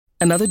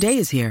Another day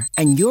is here,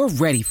 and you're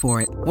ready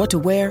for it. What to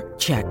wear?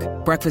 Check.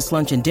 Breakfast,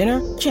 lunch, and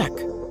dinner? Check.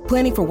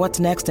 Planning for what's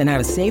next and how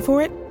to save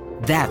for it?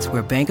 That's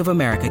where Bank of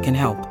America can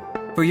help.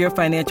 For your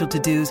financial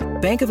to-dos,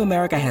 Bank of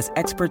America has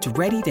experts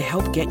ready to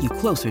help get you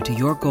closer to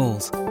your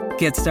goals.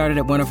 Get started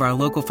at one of our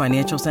local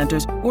financial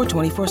centers or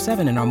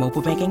 24/7 in our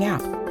mobile banking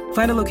app.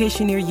 Find a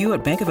location near you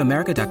at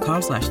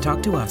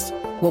bankofamerica.com/talktous.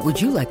 What would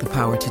you like the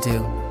power to do?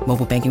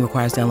 Mobile banking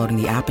requires downloading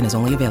the app and is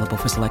only available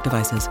for select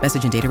devices.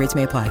 Message and data rates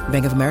may apply.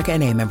 Bank of America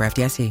N.A., member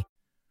FDIC.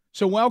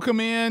 So welcome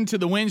in to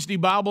the Wednesday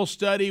Bible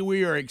study.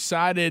 We are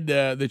excited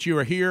that you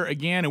are here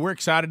again, and we're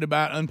excited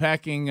about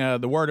unpacking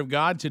the Word of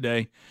God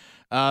today.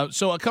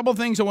 So a couple of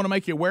things I want to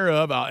make you aware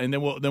of, and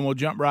then we'll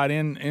jump right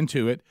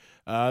into it.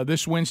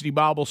 This Wednesday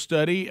Bible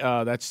study,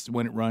 that's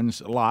when it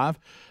runs live,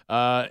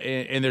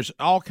 and there's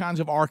all kinds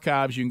of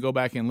archives you can go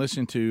back and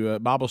listen to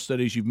Bible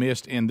studies you've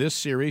missed in this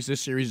series. This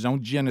series is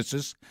on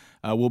Genesis.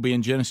 We'll be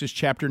in Genesis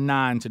chapter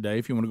 9 today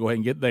if you want to go ahead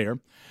and get there.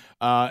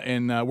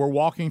 And we're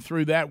walking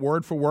through that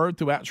word for word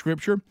throughout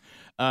Scripture.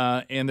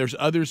 And there's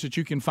others that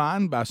you can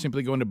find by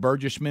simply going to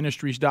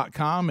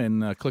burgessministries.com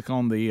and click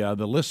on the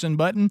listen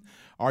button,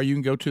 or you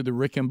can go to the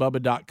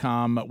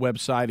rickandbubba.com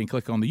website and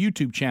click on the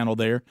YouTube channel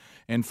there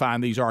and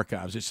find these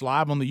archives. It's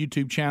live on the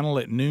YouTube channel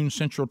at noon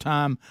Central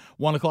Time,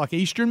 1 o'clock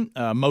Eastern,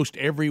 most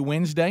every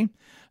Wednesday.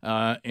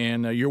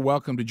 And you're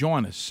welcome to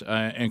join us.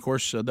 And, of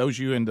course, those of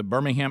you in the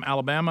Birmingham,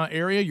 Alabama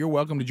area, you're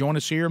welcome to join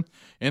us here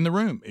in the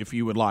room if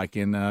you would like.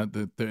 And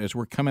as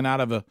we're coming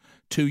out of a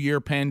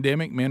 2-year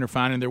pandemic, men are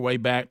finding their way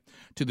back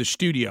to the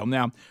studio.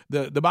 Now,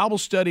 the Bible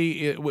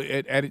study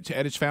at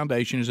its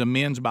foundation is a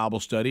men's Bible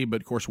study,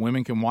 but, of course,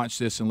 women can watch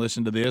this and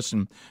listen to this,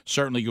 and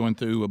certainly going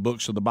through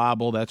books of the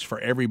Bible, that's for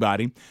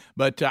everybody.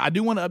 But I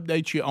do want to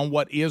update you on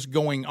what is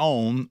going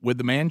on with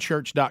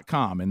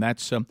themanchurch.com, and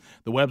that's the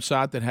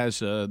website that has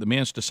the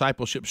men's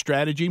discipleship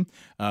strategy.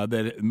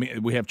 That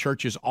we have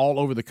churches all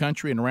over the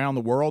country and around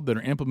the world that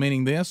are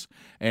implementing this,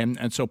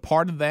 and so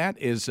part of that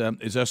is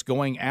us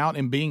going out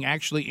and being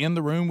actually in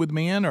the room with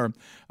men, or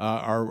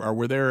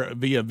we're there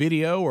via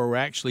video, or we're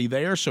actually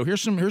there. So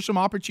here's some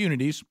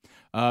opportunities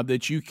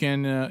that you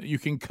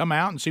can come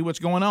out and see what's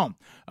going on.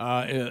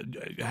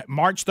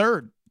 March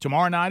 3rd.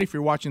 Tomorrow night, if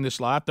you're watching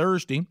this live,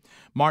 Thursday,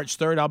 March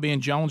 3rd, I'll be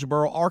in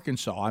Jonesboro,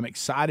 Arkansas. I'm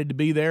excited to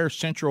be there.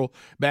 Central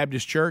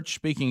Baptist Church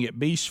speaking at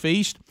Beast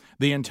Feast.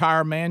 The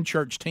entire Man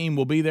Church team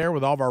will be there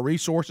with all of our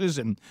resources,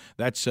 and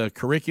that's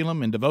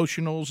curriculum and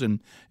devotionals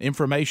and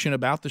information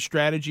about the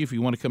strategy if you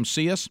want to come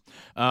see us.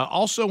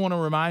 Also want to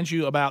remind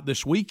you about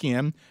this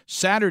weekend.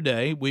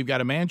 Saturday, we've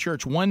got a Man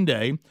Church one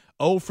day,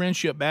 Old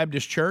Friendship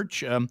Baptist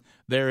Church.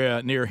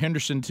 They're near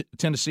Henderson,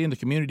 Tennessee, in the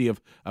community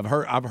of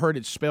I've heard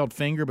it's spelled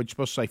finger, but you're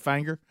supposed to say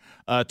Fanger,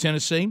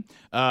 Tennessee.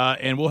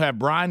 And we'll have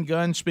Brian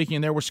Gunn speaking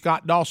there with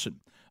Scott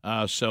Dawson.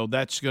 So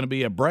that's going to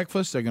be a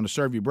breakfast. They're going to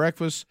serve you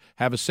breakfast,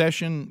 have a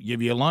session, give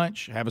you a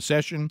lunch, have a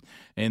session,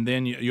 and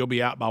then you'll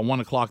be out by 1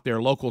 o'clock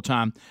there local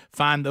time.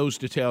 Find those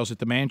details at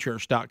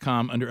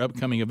themanchurch.com under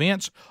upcoming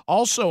events.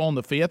 Also on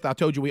the 5th, I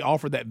told you we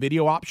offered that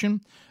video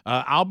option.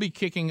 I'll be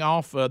kicking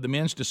off the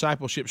men's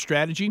discipleship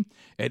strategy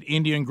at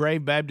Indian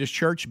Grove Baptist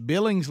Church,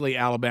 Billingsley,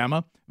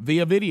 Alabama,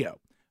 via video.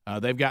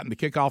 They've gotten the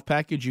kickoff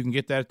package. You can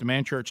get that at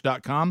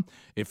themanchurch.com.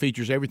 It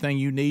features everything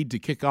you need to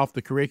kick off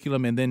the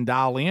curriculum and then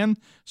dial in.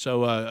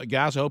 So,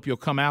 guys, I hope you'll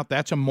come out.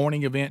 That's a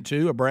morning event,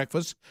 too, a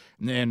breakfast.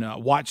 And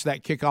then watch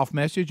that kickoff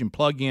message and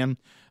plug in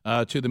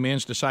to the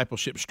men's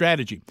discipleship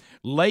strategy.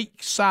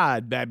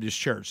 Lakeside Baptist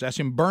Church, that's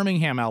in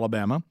Birmingham,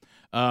 Alabama.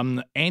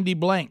 Andy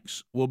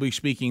Blanks will be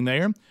speaking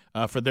there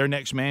for their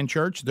next Man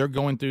Church. They're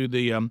going through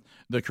the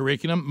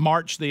curriculum.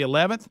 March the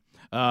 11th.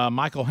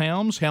 Michael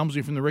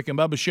Helmsley from the Rick and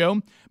Bubba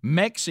Show,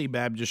 Mexie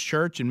Baptist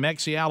Church in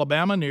Mexie,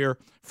 Alabama, near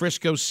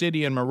Frisco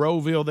City and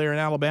Monroeville there in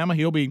Alabama.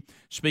 He'll be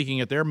speaking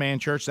at their Man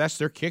Church. That's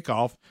their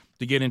kickoff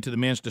to get into the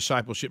men's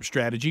discipleship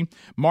strategy.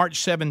 March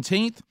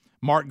 17th,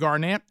 Mark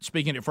Garnett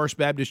speaking at First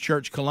Baptist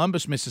Church,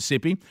 Columbus,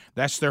 Mississippi.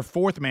 That's their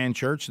 4th Man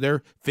Church.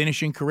 They're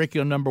finishing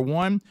curriculum number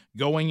 1,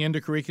 going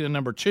into curriculum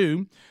number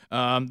 2.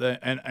 And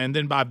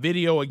then by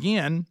video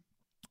again,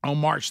 on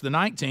March the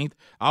 19th,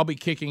 I'll be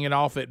kicking it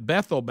off at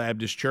Bethel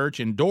Baptist Church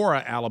in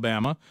Dora,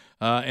 Alabama,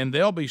 and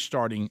they'll be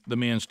starting the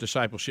men's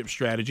discipleship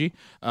strategy.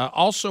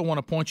 Also want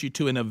to point you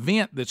to an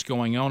event that's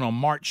going on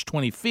March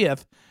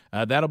 25th.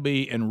 That'll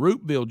be in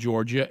Rootville,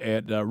 Georgia,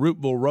 at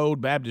Rootville Road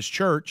Baptist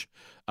Church,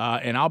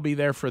 and I'll be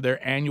there for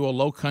their annual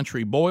Low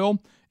Country Boil,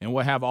 and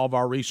we'll have all of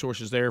our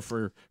resources there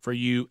for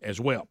you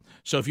as well.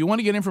 So if you want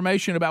to get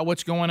information about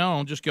what's going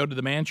on, just go to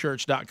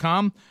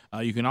themanchurch.com.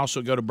 You can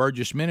also go to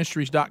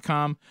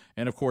burgessministries.com,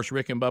 and, of course,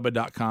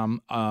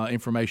 rickandbubba.com,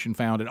 information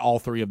found at all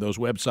 3 of those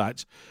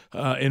websites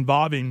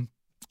involving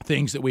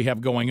things that we have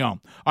going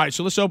on. All right,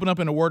 so let's open up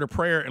in a word of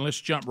prayer, and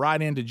let's jump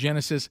right into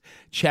Genesis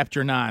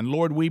chapter 9.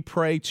 Lord, we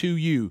pray to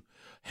you.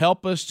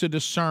 Help us to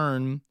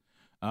discern,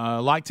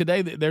 like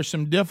today, there's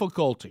some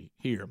difficulty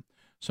here.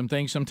 Some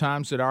things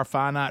sometimes that our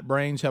finite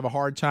brains have a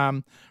hard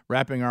time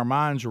wrapping our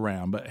minds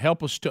around, but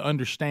help us to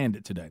understand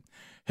it today.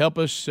 Help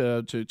us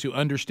to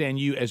understand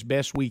you as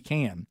best we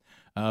can.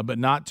 but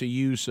not to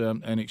use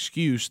an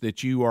excuse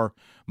that you're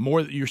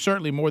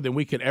certainly more than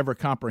we could ever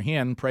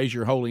comprehend. Praise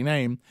your holy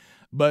name.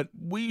 But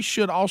we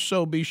should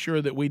also be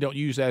sure that we don't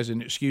use as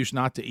an excuse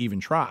not to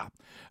even try.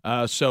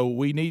 So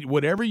we need,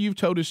 whatever you've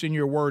told us in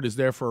your word is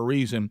there for a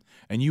reason,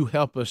 and you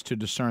help us to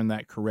discern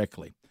that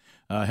correctly.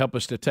 Help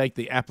us to take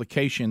the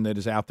application that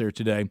is out there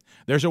today.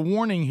 There's a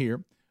warning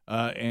here,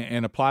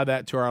 and apply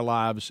that to our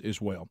lives as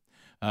well.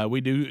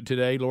 We do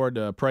today, Lord,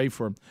 pray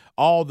for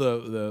all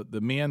the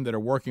men that are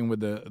working with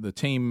the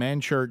Team Man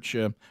Church,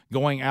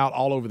 going out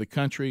all over the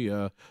country.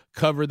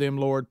 Cover them,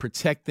 Lord.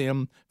 Protect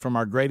them from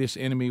our greatest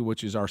enemy,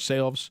 which is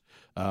ourselves.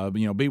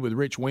 Be with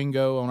Rich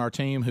Wingo on our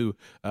team, who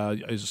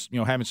is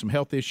having some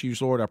health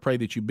issues. Lord, I pray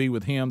that you be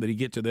with him, that he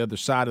get to the other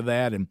side of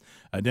that and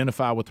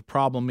identify what the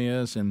problem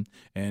is and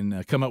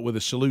come up with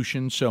a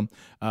solution. So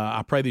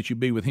I pray that you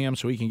be with him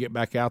so he can get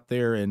back out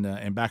there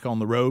and back on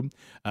the road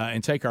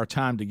and take our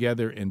time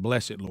together and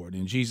bless it, Lord.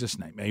 In Jesus'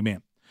 name,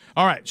 amen.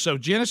 All right, so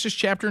Genesis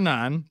chapter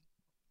 9,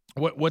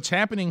 what's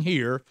happening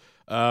here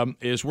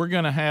is we're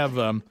going to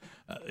have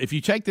if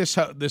you take this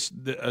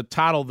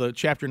title, the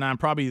chapter 9,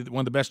 probably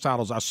one of the best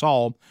titles I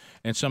saw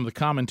in some of the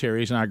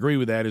commentaries, and I agree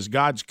with that, is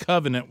God's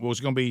covenant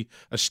was going to be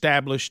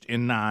established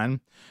in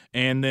 9,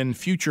 and then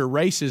future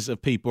races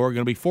of people are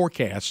going to be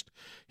forecast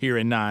here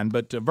in 9.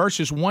 But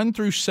verses 1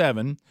 through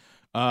 7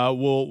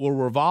 will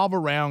revolve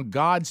around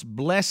God's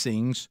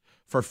blessings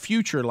for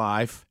future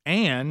life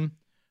and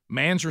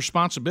man's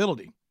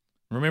responsibility.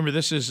 Remember,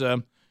 this is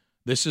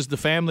the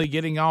family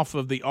getting off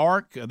of the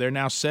ark. They're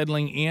now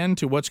settling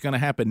into what's going to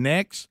happen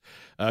next.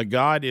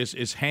 God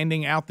is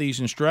handing out these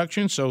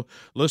instructions. So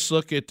let's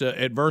look at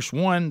verse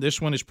 1. This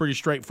one is pretty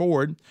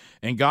straightforward.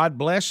 And God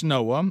blessed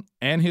Noah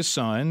and his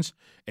sons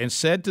and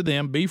said to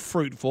them, be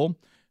fruitful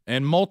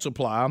and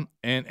multiply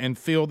and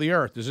fill the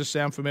earth. Does this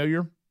sound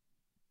familiar?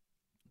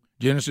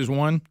 Genesis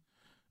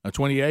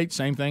 1:28,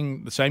 same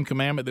thing, the same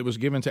commandment that was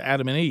given to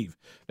Adam and Eve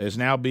is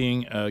now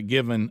being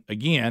given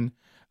again.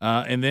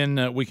 And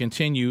then we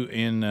continue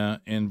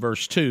in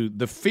verse 2.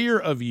 The fear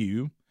of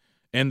you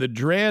and the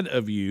dread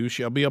of you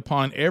shall be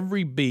upon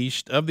every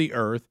beast of the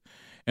earth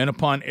and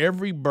upon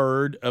every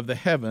bird of the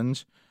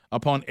heavens,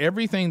 upon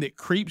everything that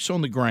creeps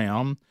on the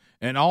ground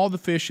and all the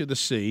fish of the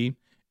sea.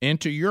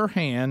 Into your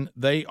hand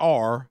they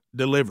are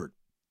delivered.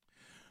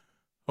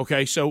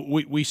 Okay, so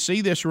we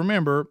see this.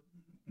 Remember,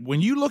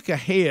 when you look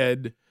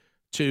ahead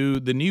to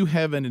the new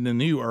heaven and the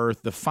new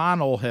earth, the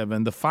final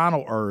heaven, the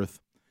final earth,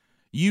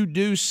 you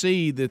do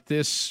see that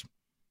this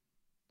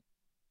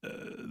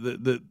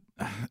the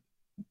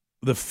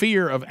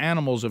fear of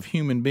animals, of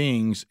human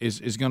beings,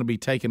 is going to be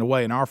taken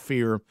away, and our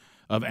fear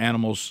of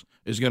animals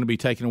is going to be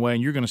taken away.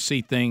 And you're going to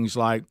see things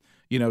like,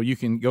 you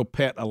can go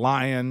pet a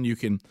lion. You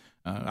can.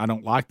 I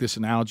don't like this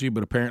analogy,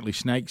 but apparently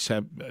snakes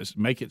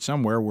make it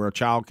somewhere where a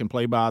child can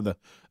play by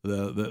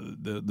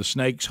the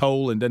snake's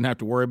hole and doesn't have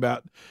to worry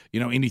about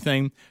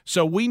anything.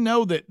 So we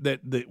know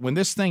that when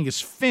this thing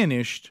is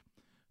finished,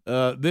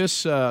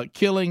 this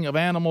killing of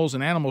animals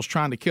and animals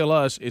trying to kill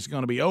us is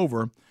going to be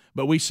over.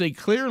 But we see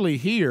clearly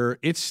here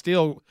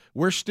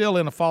we're still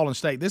in a fallen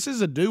state. This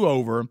is a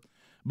do-over,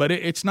 but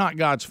it's not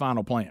God's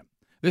final plan.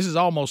 This is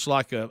almost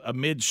like a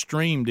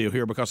midstream deal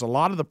here, because a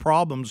lot of the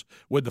problems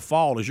with the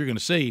fall, as you're going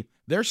to see,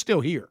 they're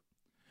still here.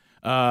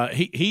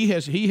 He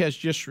has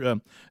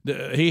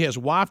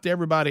wiped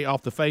everybody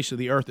off the face of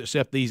the earth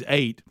except these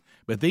 8.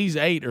 But these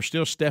 8 are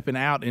still stepping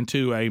out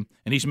into and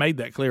he's made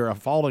that clear, a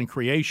fallen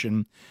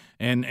creation,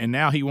 and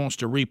now he wants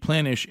to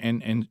replenish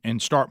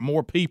and start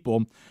more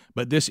people.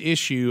 But this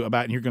issue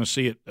about, and you're going to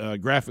see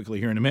it graphically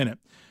here in a minute,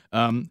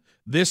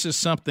 this is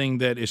something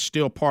that is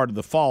still part of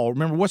the fall.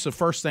 Remember, what's the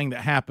first thing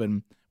that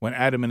happened when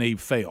Adam and Eve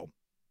fell?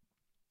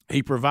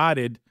 He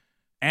provided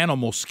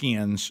animal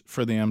skins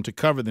for them to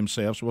cover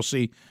themselves. We'll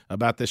see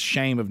about this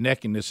shame of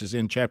nakedness is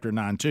in chapter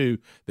 9 too,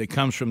 that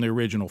comes from the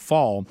original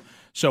fall.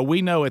 So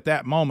we know at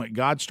that moment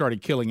God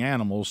started killing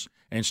animals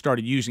and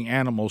started using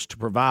animals to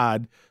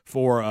provide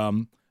for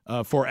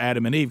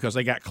Adam and Eve, because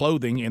they got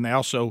clothing, and they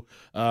also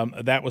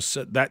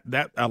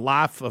that a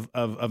life of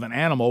an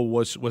animal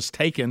was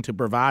taken to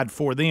provide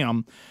for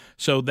them.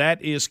 So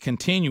that is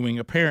continuing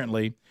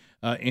apparently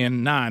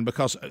in 9,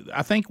 because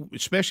I think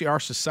especially our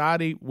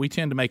society, we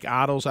tend to make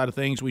idols out of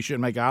things we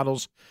shouldn't make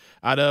idols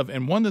out of.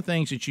 And one of the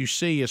things that you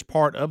see as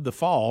part of the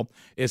fall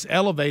is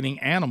elevating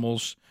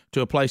animals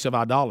to a place of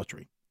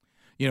idolatry.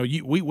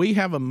 We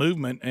have a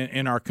movement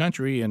in our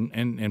country and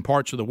in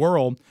parts of the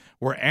world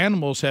where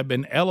animals have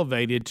been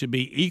elevated to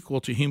be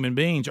equal to human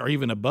beings or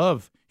even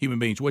above human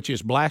beings, which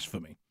is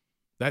blasphemy.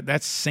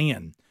 That's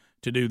sin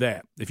to do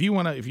that. If you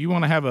want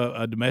to have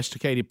a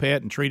domesticated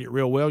pet and treat it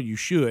real well, you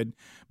should.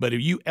 But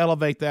if you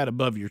elevate that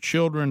above your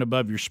children,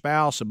 above your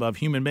spouse, above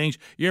human beings,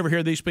 you ever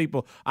hear these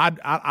people?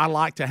 I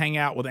like to hang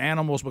out with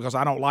animals because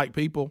I don't like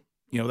people.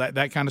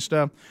 That kind of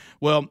stuff.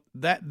 Well,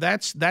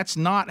 that's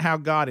not how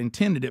God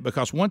intended it,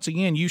 because once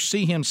again, you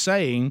see him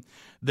saying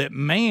that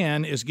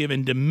man is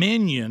given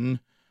dominion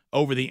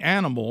over the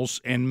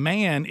animals, and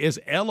man is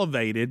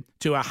elevated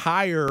to a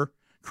higher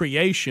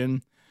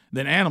creation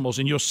than animals.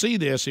 And you'll see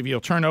this if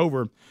you'll turn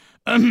over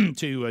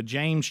to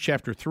James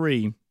chapter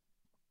 3.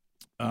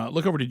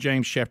 Look over to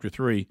James chapter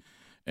 3,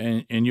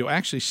 and you'll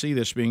actually see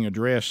this being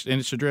addressed, and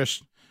it's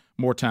addressed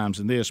more times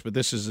than this, but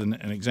this is an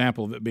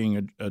example of it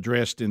being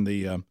addressed in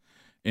the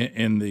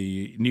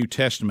New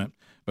Testament,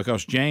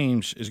 because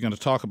James is going to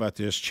talk about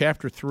this,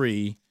 chapter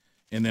 3,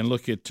 and then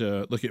look at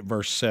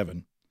verse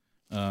 7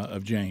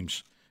 of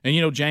James.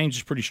 And James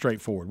is pretty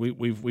straightforward.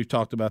 We've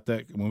talked about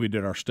that when we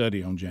did our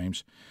study on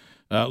James.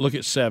 Look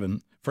at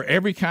 7. For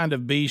every kind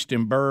of beast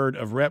and bird,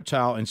 of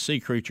reptile and sea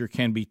creature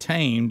can be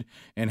tamed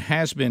and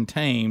has been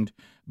tamed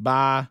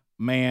by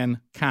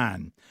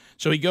mankind.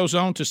 So he goes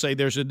on to say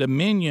there's a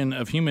dominion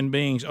of human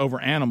beings over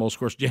animals. Of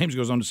course, James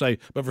goes on to say,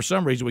 but for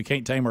some reason we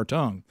can't tame our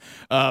tongue.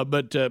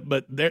 But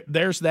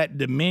there's that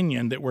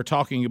dominion that we're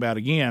talking about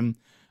again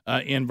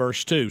in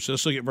verse 2. So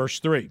let's look at verse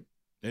 3.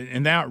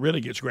 And now it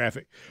really gets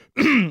graphic.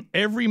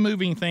 Every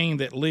moving thing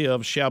that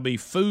lives shall be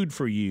food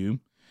for you.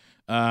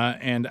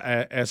 And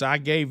as I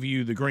gave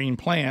you the green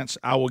plants,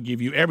 I will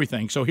give you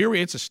everything. So here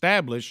it's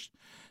established.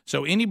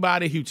 So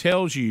anybody who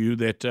tells you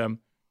that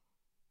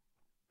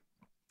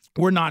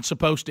we're not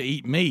supposed to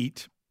eat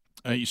meat,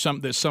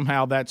 that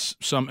somehow that's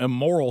some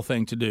immoral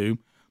thing to do,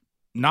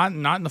 not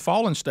in the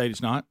fallen state,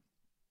 it's not.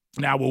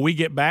 Now, will we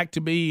get back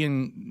to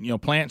being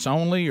plants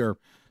only, or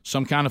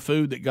some kind of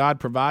food that God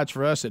provides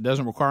for us that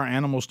doesn't require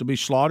animals to be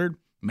slaughtered?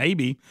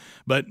 Maybe,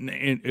 but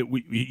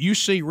you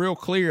see real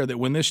clear that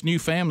when this new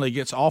family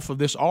gets off of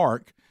this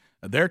ark,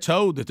 they're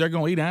told that they're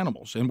going to eat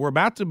animals, and we're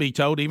about to be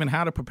told even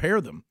how to prepare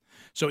them.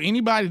 So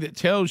anybody that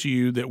tells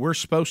you that we're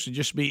supposed to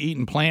just be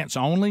eating plants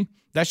only,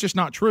 that's just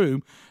not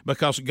true,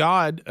 because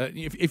God,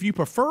 if you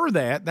prefer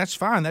that, that's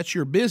fine, that's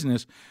your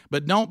business,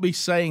 but don't be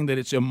saying that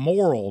it's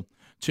immoral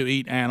to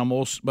eat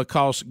animals,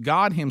 because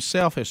God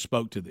himself has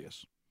spoke to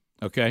this,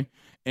 okay?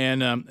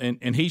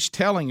 And he's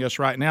telling us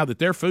right now that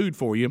they're food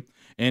for you.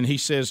 And he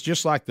says,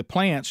 just like the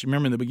plants,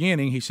 remember in the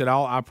beginning, he said,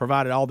 I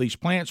provided all these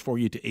plants for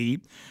you to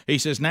eat. He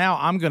says, now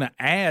I'm going to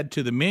add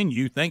to the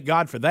menu, thank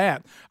God for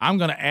that, I'm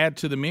going to add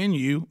to the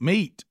menu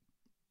meat.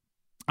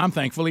 I'm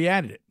thankful he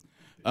added it.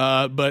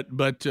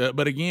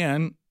 But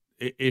again,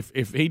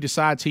 if he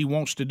decides he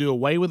wants to do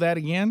away with that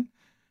again,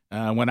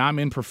 when I'm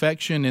in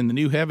perfection in the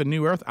new heaven,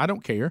 new earth, I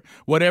don't care.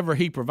 Whatever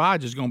he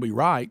provides is going to be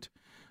right.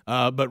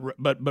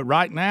 But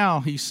right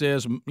now, he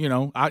says,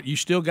 you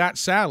still got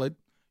salad.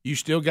 You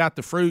still got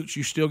the fruits,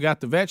 you still got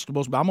the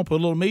vegetables, but I'm gonna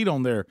put a little meat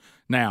on there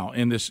now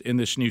in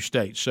this new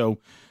state. So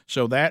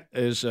that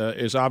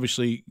is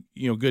obviously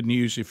good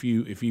news if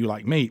you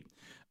like meat.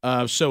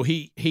 So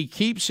he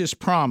keeps his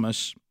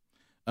promise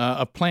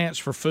of plants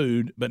for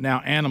food, but now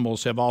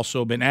animals have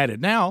also been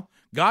added. Now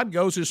God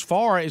goes as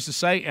far as to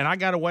say, and I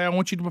got a way I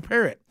want you to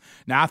prepare it.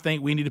 Now I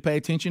think we need to pay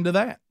attention to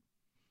that,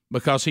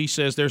 because he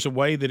says there's a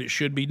way that it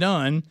should be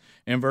done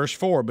in verse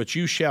 4. But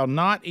you shall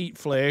not eat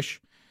flesh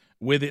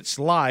with its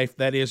life,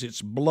 that is,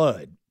 its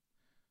blood.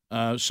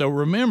 So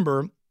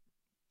remember,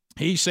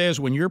 he says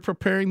when you're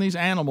preparing these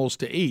animals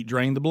to eat,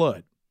 drain the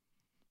blood.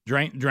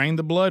 Drain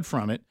the blood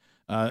from it.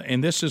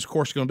 And this is, of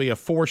course, going to be a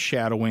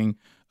foreshadowing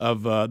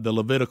of the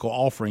Levitical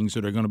offerings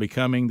that are going to be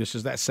coming. This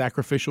is that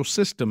sacrificial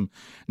system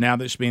now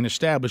that's being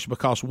established,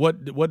 because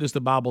what does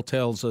the Bible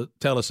tell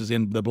us is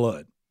in the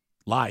blood?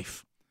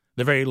 Life.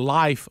 The very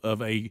life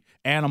of a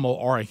animal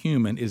or a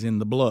human is in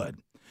the blood.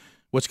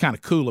 What's kind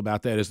of cool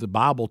about that is the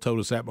Bible told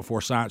us that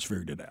before science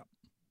figured it out,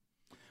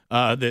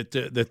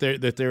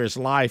 that there is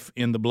life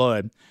in the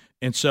blood.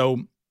 And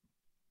so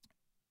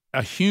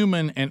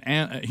humans and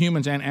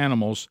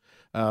animals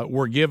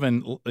were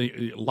given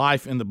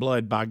life in the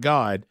blood by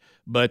God,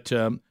 but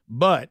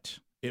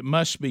it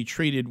must be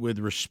treated with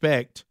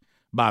respect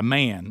by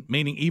man,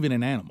 meaning even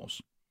in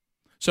animals.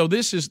 So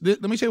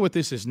let me tell you what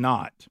this is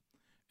not.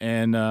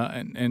 And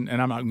I'm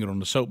not going to get on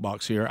the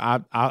soapbox here.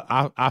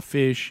 I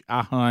fish,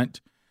 I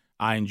hunt,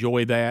 I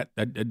enjoy that.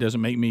 That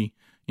doesn't make me,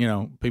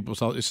 people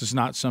say this is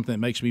not something that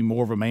makes me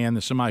more of a man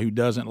than somebody who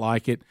doesn't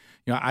like it.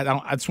 I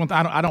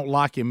don't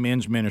like in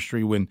men's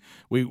ministry when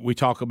we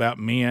talk about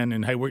men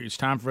and hey, it's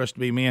time for us to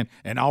be men,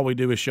 and all we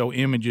do is show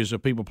images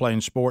of people playing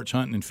sports,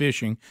 hunting, and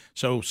fishing.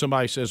 So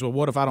somebody says, well,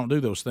 what if I don't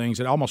do those things?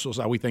 It almost looks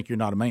like we think you're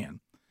not a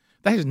man.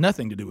 That has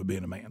nothing to do with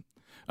being a man.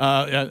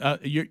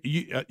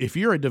 If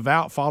you're a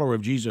devout follower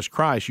of Jesus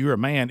Christ, you're a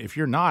man. If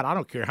you're not, I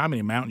don't care how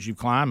many mountains you've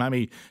climbed, how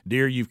many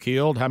deer you've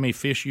killed, how many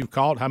fish you've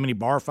caught, how many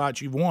bar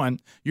fights you've won.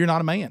 You're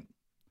not a man,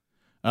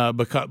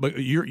 but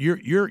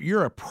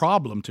you're a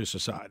problem to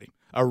society.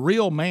 A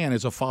real man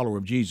is a follower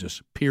of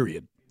Jesus.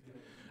 Period.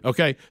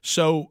 Okay.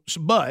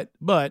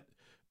 But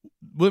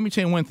let me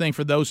tell you one thing.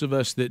 For those of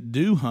us that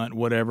do hunt,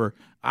 whatever,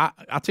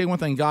 I'll tell you one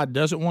thing. God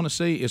doesn't want to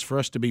see is for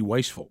us to be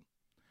wasteful.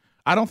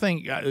 I don't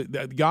think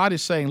God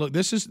is saying, look,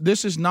 this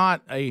is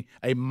not a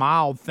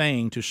mild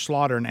thing to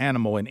slaughter an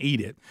animal and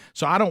eat it.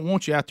 So I don't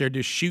want you out there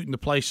just shooting the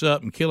place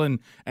up and killing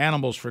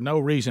animals for no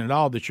reason at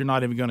all that you're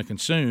not even going to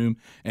consume,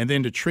 and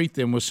then to treat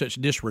them with such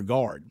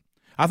disregard.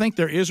 I think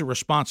there is a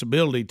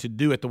responsibility to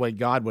do it the way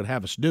God would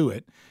have us do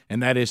it,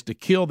 and that is to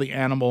kill the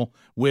animal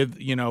with,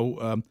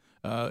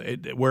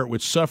 where it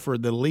would suffer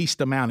the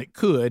least amount it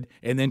could,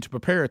 and then to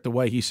prepare it the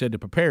way he said to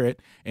prepare it.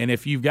 And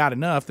if you've got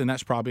enough, then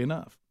that's probably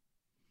enough.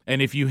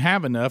 And if you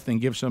have enough, then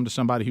give some to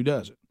somebody who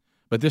doesn't.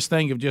 But this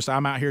thing of just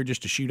I'm out here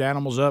just to shoot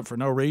animals up for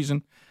no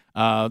reason,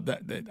 I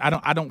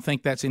don't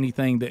think that's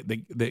anything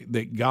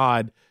that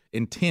God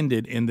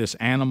intended in this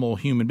animal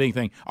human being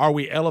thing. Are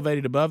we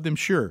elevated above them?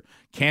 Sure.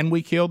 Can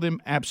we kill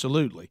them?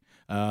 Absolutely.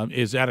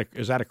 Is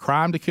that a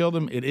crime to kill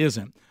them? It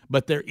isn't.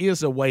 But there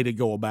is a way to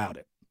go about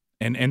it.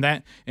 And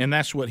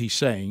that's what he's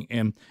saying.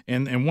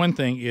 And one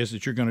thing is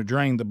that you're going to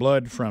drain the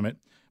blood from it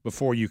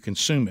before you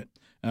consume it.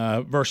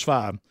 Verse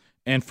 5,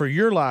 and for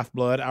your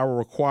lifeblood I will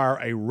require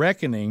a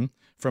reckoning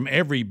from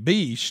every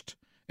beast,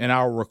 and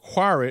I will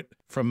require it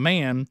from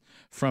man.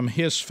 From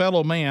his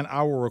fellow man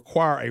I will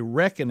require a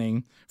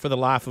reckoning for the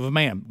life of a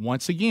man.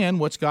 Once again,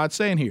 what's God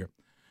saying here?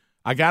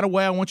 I got a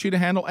way I want you to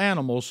handle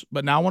animals,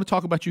 but now I want to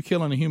talk about you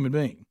killing a human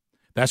being.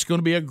 That's going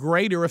to be a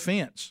greater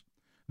offense.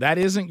 That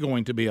isn't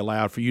going to be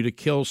allowed for you to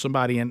kill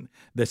somebody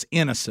that's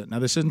innocent. Now,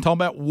 this isn't talking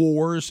about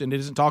wars, and it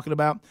isn't talking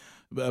about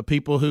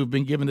people who've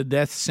been given the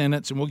death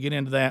sentence, and we'll get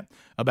into that,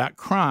 about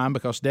crime,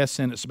 because death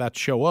sentence is about to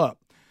show up.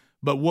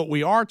 But what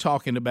we are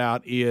talking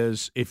about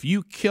is if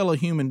you kill a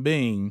human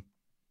being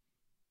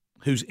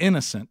who's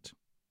innocent,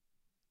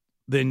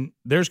 then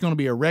there's going to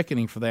be a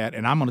reckoning for that,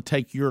 and I'm going to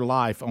take your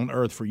life on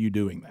earth for you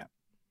doing that.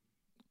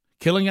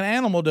 Killing an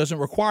animal doesn't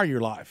require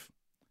your life.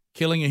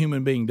 Killing a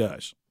human being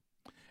does.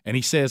 And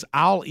he says,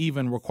 I'll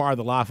even require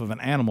the life of an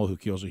animal who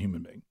kills a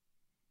human being.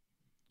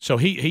 So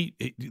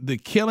the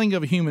killing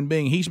of a human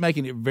being, he's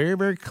making it very,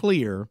 very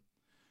clear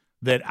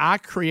that I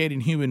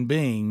created human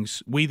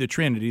beings, we the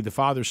Trinity, the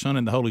Father, Son,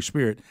 and the Holy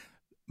Spirit.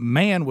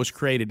 Man was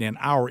created in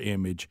our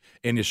image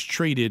and is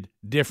treated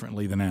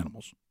differently than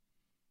animals.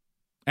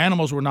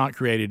 Animals were not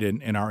created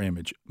in our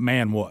image.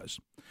 Man was.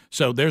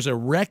 So there's a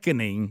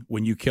reckoning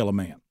when you kill a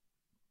man.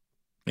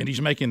 And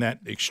he's making that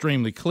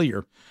extremely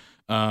clear.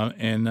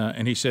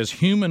 And he says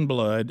human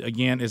blood,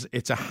 again,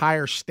 it's a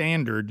higher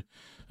standard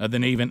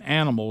than even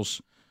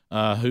animals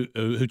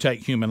who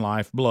take human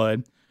life,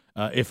 blood.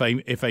 If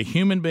a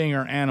human being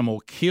or animal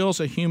kills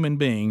a human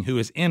being who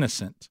is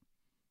innocent,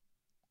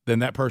 then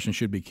that person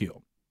should be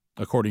killed,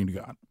 according to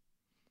God.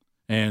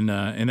 And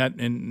I'm not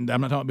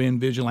talking about being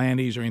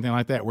vigilantes or anything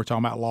like that. We're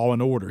talking about law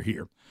and order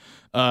here.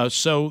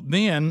 So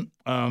then,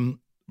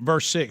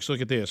 verse 6,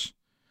 look at this.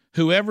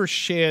 Whoever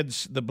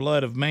sheds the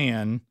blood of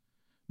man,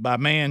 by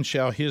man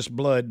shall his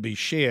blood be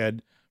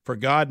shed, for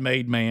God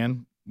made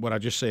man, what I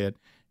just said,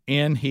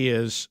 in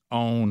his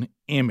own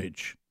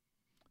image.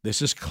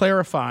 This is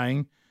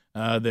clarifying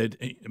that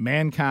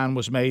mankind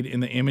was made in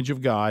the image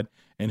of God,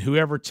 and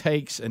whoever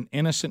takes an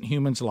innocent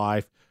human's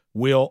life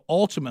will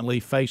ultimately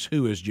face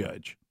who as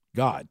judge?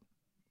 God.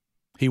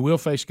 He will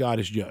face God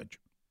as judge.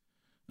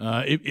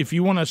 If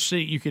you want to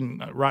see, you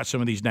can write some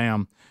of these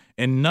down.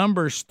 In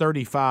Numbers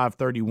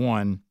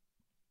 35:31,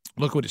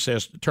 look what it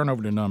says. Turn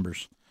over to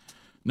Numbers.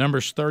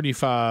 Numbers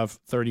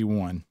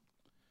 35:31,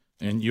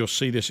 and you'll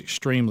see this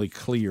extremely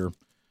clear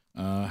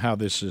how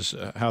this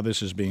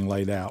is being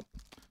laid out.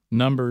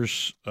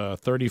 Numbers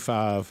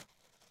 35:31.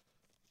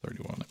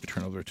 Let me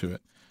turn over to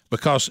it,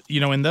 because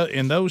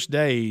in those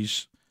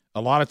days,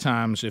 a lot of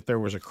times if there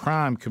was a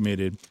crime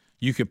committed,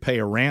 you could pay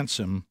a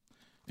ransom,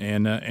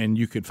 and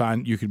you could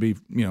be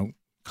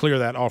clear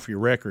that off your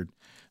record.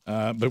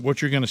 But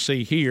what you're going to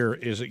see here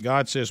is that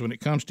God says when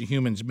it comes to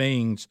human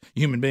beings,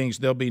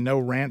 there'll be no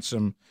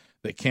ransom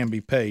that can be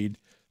paid.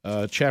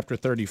 Chapter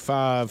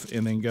 35,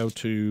 and then go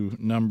to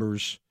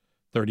Numbers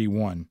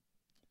 31.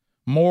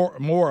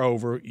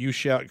 Moreover, you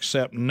shall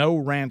accept no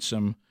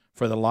ransom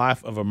for the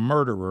life of a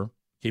murderer.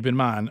 Keep in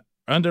mind,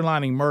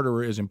 underlining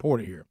murderer is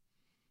important here,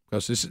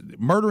 because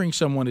murdering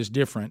someone is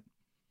different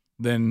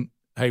than,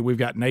 hey, we've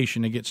got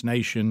nation against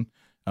nation.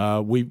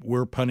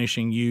 We're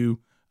punishing you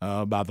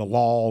by the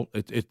law.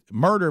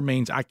 Murder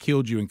means I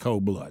killed you in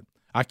cold blood.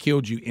 I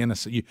killed you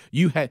innocent.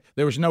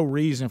 There was no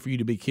reason for you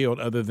to be killed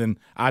other than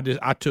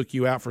I took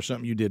you out for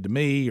something you did to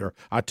me, or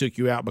I took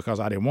you out because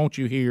I didn't want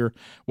you here.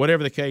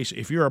 Whatever the case,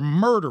 if you're a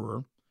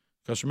murderer,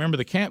 because remember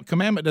the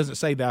commandment doesn't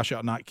say thou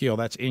shalt not kill.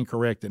 That's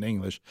incorrect in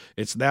English.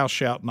 It's thou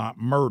shalt not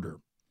murder.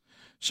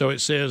 So it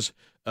says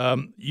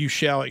you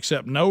shall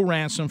accept no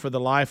ransom for the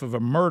life of a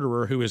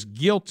murderer who is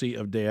guilty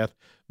of death,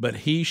 but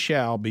he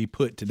shall be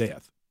put to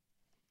death.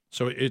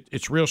 So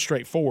it's real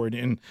straightforward,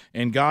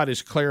 and God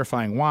is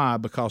clarifying why,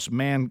 because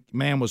man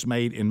was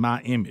made in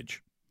my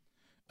image.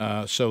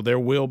 So there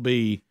will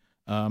be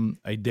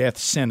a death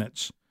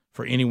sentence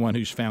for anyone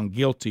who's found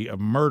guilty of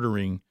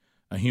murdering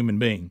a human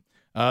being.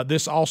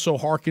 This also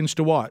harkens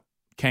to what?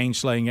 Cain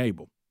slaying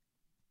Abel.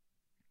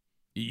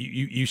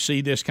 You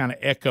see this kind of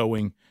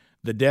echoing.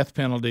 The death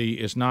penalty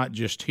is not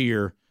just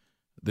here.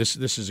 This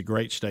is a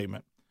great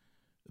statement.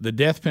 The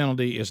death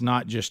penalty is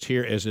not just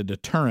here as a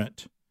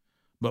deterrent,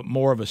 but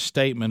more of a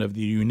statement of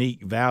the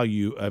unique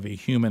value of a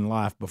human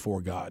life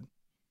before God.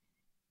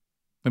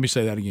 Let me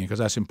say that again, because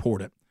that's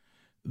important.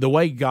 The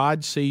way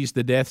God sees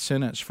the death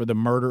sentence for the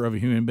murder of a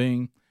human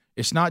being,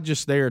 it's not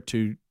just there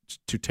to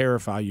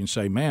terrify you and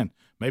say, man,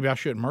 maybe I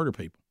shouldn't murder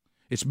people.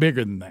 It's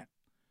bigger than that.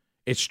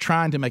 It's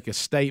trying to make a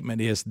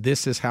statement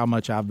this is how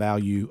much I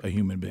value a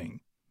human being.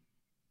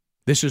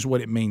 This is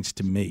what it means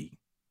to me.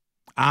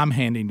 I'm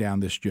handing down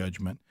this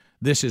judgment.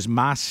 This is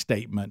my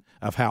statement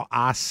of how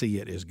I see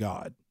it as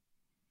God.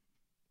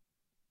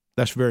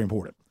 That's very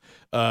important.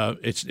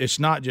 It's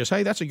not just,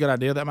 hey, that's a good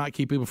idea. That might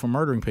keep people from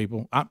murdering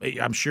people.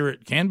 I'm sure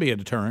it can be a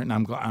deterrent, and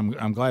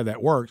I'm glad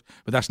that works,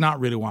 but that's not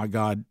really why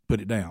God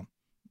put it down.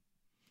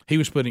 He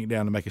was putting it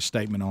down to make a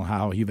statement on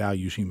how he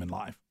values human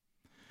life.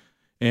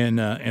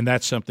 And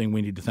that's something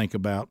we need to think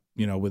about,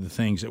 with the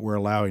things that we're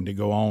allowing to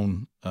go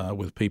on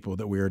with people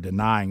that we are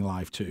denying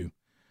life to.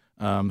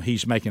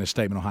 He's making a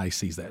statement on how he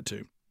sees that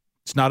too.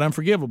 It's not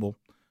unforgivable,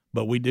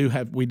 but we do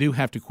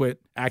have to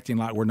quit acting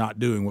like we're not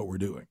doing what we're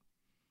doing.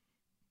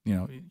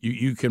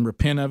 You can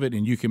repent of it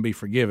and you can be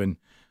forgiven,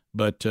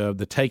 but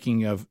the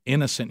taking of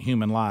innocent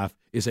human life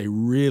is a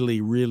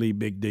really, really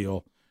big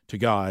deal to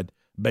God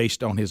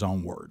based on his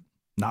own word,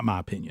 not my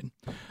opinion.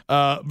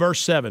 Verse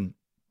 7,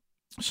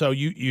 so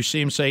you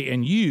see him say,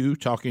 and you,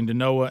 talking to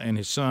Noah and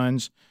his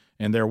sons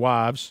and their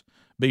wives,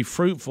 be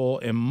fruitful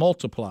and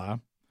multiply.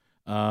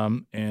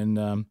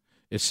 It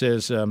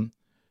says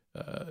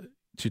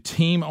to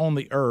teem on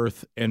the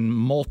earth and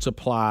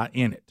multiply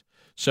in it.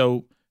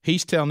 So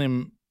he's telling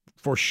them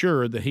for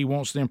sure that he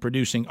wants them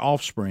producing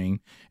offspring,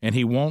 and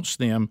he wants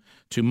them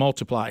to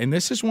multiply. And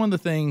this is one of the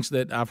things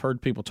that I've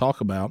heard people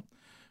talk about,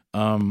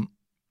 and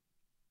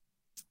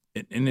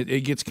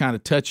it gets kind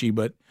of touchy,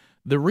 but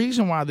the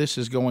reason why this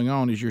is going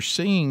on is you're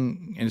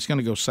seeing, and it's going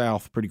to go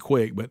south pretty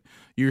quick, but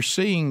you're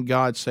seeing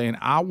God saying,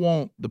 I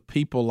want the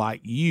people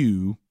like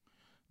you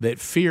that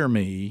fear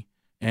me,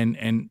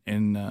 and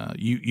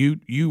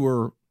you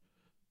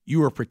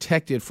were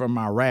protected from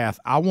my wrath.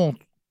 I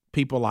want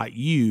people like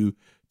you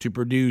to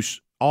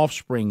produce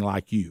offspring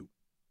like you,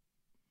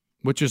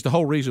 which is the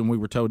whole reason we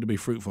were told to be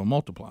fruitful and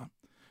multiply.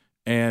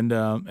 And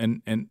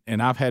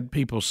I've had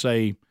people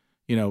say,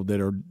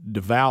 that are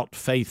devout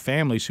faith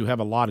families who have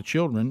a lot of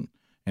children,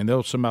 and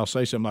somebody will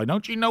say something like,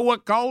 don't you know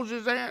what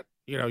causes that?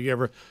 You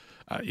ever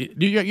had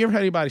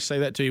anybody say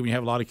that to you when you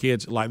have a lot of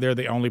kids, like they're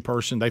the only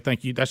person, they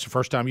think that's the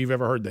first time you've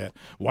ever heard that?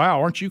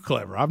 Wow, aren't you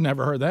clever? I've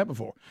never heard that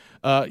before.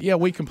 Yeah,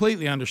 we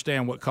completely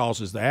understand what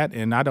causes that,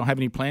 and I don't have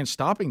any plans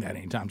stopping that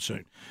anytime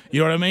soon. You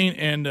know what I mean?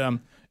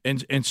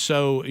 And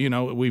so,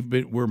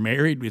 we're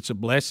married. It's a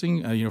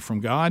blessing,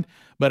 from God.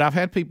 But I've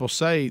had people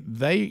say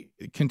they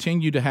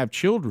continue to have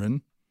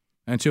children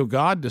until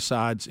God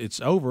decides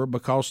it's over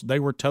because they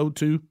were told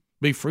to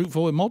be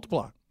fruitful and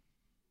multiply.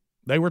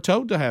 They were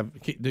told to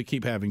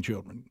keep having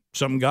children.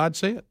 Something God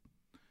said.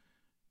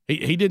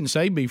 He didn't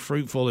say be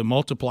fruitful and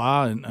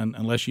multiply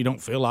unless you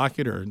don't feel like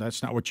it, or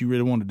that's not what you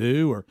really want to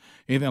do, or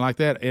anything like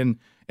that. And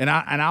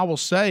I will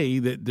say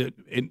that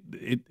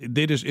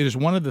it is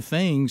one of the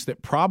things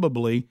that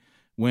probably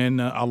when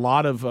a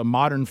lot of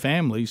modern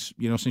families,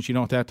 since you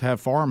don't have to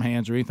have farm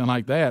hands or anything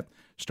like that,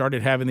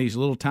 started having these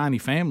little tiny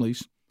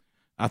families.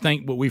 I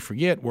think what we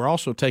forget, we're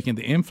also taking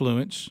the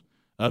influence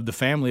of the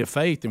family of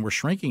faith and we're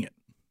shrinking it.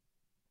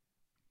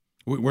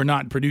 We're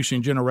not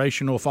producing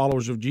generational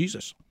followers of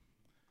Jesus.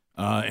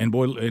 And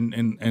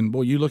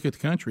boy, you look at the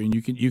country and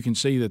you can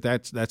see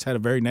that's had a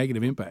very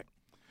negative impact.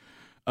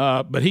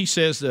 But he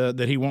says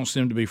that he wants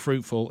them to be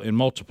fruitful and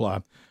multiply.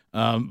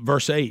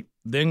 Verse 8,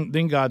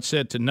 then God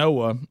said to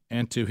Noah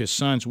and to his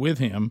sons with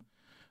him,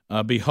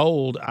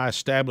 behold, I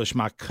establish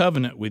my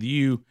covenant with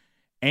you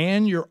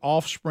and your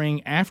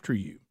offspring after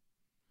you.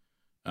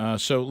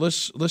 So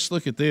let's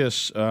look at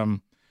this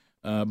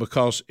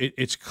because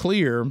it's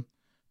clear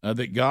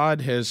that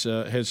God has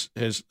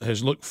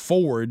looked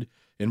forward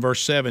in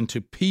verse 7 to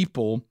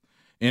people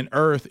in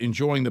earth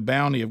enjoying the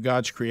bounty of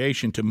God's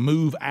creation to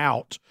move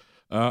out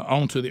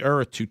onto the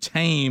earth to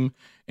tame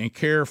and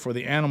care for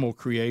the animal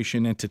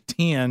creation and to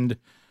tend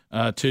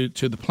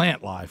to the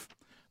plant life.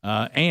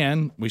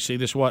 And we see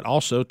this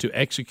also to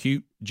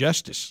execute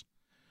justice.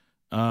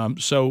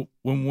 So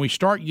when we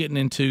start getting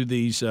into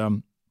these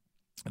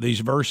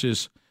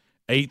verses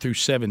 8 through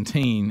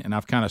 17, and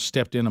I've kind of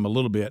stepped in them a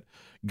little bit,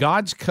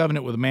 God's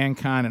covenant with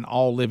mankind and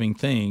all living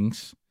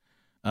things.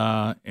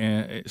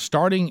 And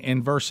starting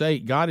in verse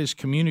 8, God is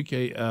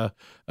communicating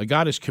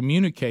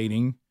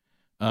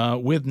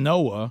with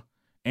Noah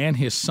and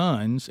his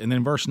sons. And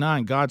then verse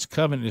 9, God's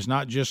covenant is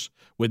not just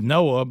with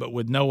Noah, but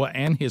with Noah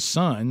and his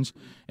sons.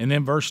 And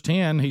then verse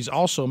 10, he's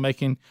also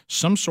making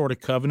some sort of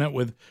covenant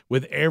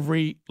with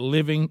every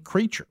living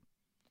creature.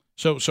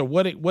 So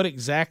what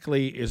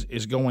exactly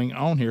is going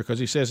on here? Because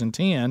he says in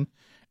 10,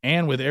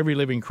 and with every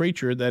living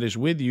creature that is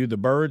with you, the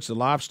birds, the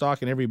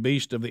livestock, and every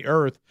beast of the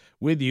earth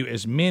with you,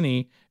 as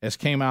many as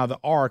came out of the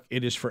ark,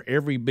 it is for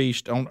every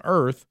beast on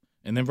earth.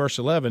 And then verse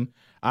 11,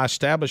 I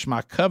establish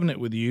my covenant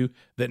with you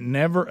that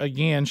never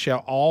again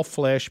shall all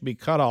flesh be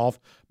cut off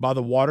by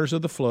the waters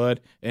of the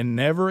flood, and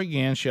never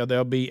again shall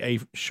there be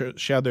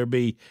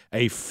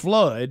a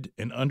flood,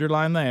 and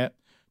underline that,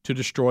 to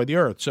destroy the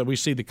earth. So we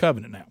see the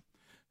covenant now.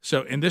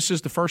 So, and this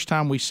is the first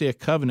time we see a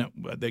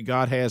covenant that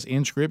God has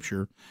in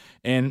Scripture,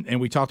 and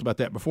we talked about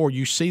that before.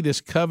 You see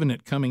this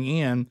covenant coming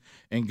in,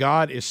 and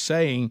God is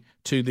saying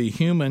to the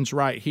humans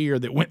right here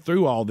that went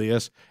through all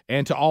this,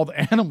 and to all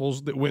the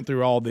animals that went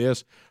through all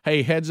this,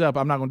 hey, heads up,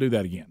 I'm not going to do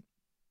that again.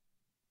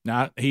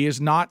 Now, he is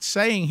not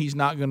saying he's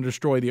not going to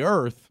destroy the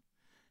earth.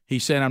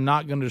 He's saying, I'm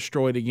not going to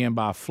destroy it again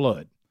by a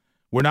flood.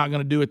 We're not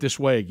going to do it this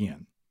way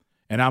again.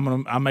 And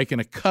I'm making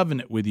a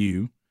covenant with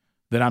you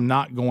that I'm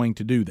not going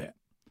to do that.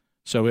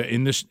 So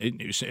in this,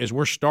 as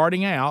we're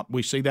starting out,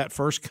 we see that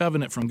first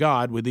covenant from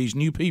God with these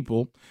new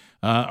people,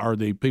 or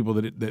the people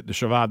that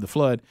survived the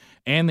flood,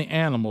 and the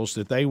animals,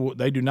 that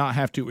they do not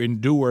have to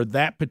endure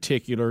that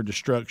particular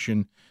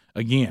destruction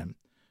again.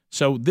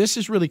 So this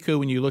is really cool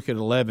when you look at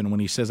 11 when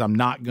he says, I'm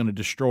not going to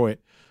destroy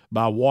it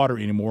by water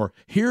anymore.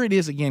 Here it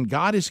is again.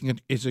 God is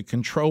in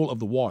control of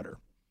the water,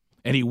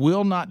 and he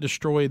will not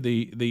destroy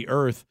the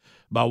earth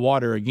by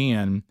water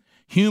again.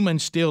 Human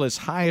still is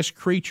highest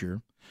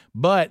creature,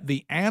 but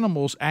the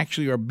animals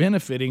actually are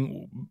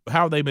benefiting.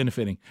 How are they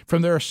benefiting?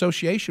 From their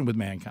association with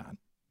mankind.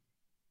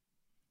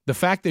 The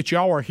fact that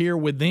y'all are here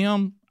with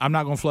them, I'm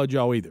not going to flood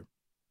y'all either.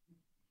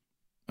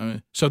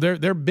 So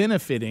they're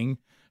benefiting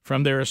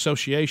from their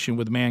association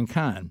with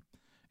mankind.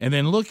 And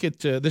then look at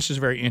this is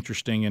very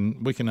interesting,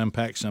 and we can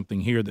unpack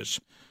something here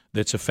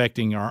that's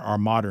affecting our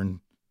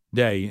modern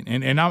day.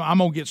 And I'm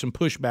gonna get some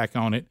pushback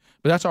on it,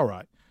 but that's all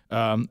right.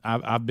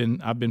 I've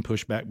been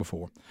pushed back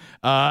before.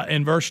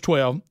 In verse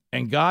 12,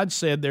 and God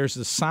said, there is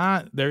the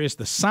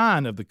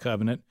sign of the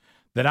covenant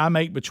that I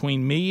make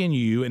between me and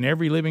you and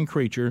every living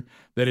creature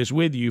that is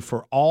with you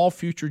for all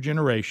future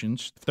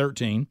generations.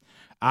 13,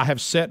 I have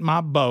set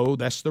my bow,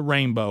 that's the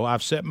rainbow,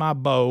 I've set my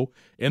bow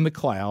in the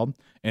cloud,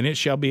 and it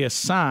shall be a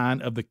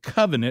sign of the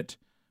covenant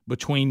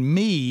between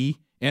me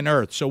and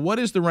earth. So what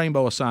is the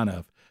rainbow a sign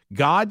of?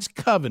 God's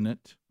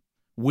covenant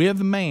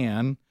with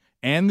man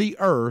and the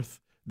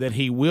earth, that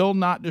he will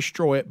not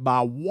destroy it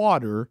by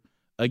water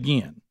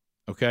again.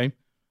 Okay?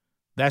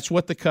 That's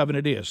what the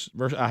covenant is.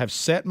 I have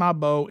set my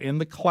bow in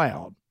the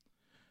cloud.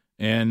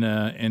 And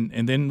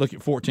then look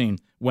at 14.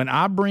 When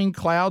I bring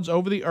clouds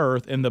over the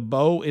earth and the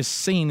bow is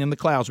seen in the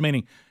clouds,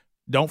 meaning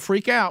don't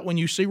freak out when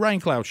you see rain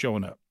clouds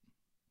showing up.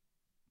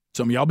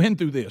 Some of y'all been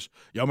through this.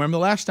 Y'all remember the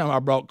last time I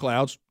brought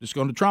clouds? It's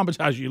going to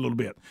traumatize you a little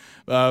bit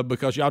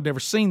because y'all never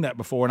seen that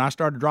before. And I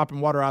started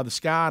dropping water out of the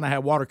sky, and I had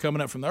water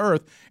coming up from the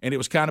earth, and it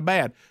was kind of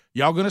bad.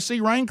 Y'all going to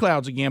see rain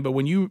clouds again, but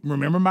when you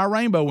remember my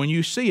rainbow, when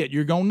you see it,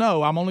 you're going to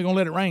know I'm only going to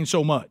let it rain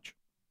so much.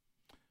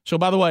 So,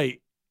 by the way,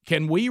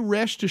 can we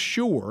rest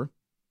assured,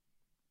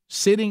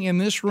 sitting in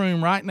this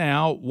room right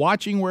now,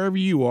 watching wherever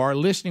you are,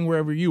 listening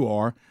wherever you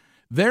are,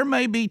 there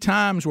may be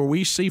times where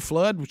we see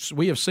flood, which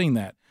we have seen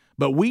that.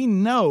 But we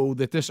know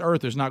that this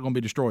earth is not going to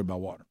be destroyed by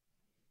water.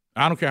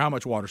 I don't care how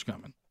much water's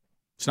coming.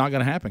 It's not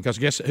going to happen because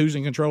guess who's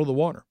in control of the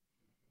water?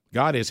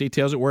 God is. He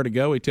tells it where to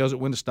go. He tells it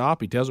when to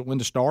stop. He tells it when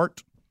to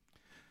start.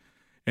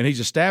 And he's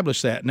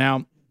established that.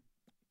 Now,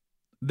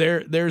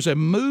 there's a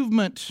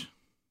movement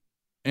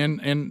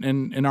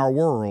in our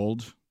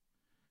world,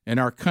 in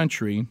our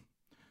country,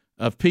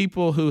 of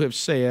people who have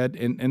said,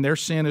 and their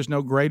sin is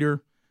no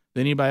greater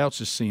than anybody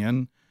else's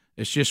sin.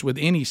 It's just with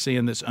any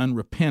sin that's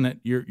unrepentant,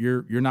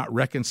 you're not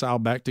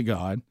reconciled back to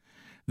God,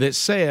 that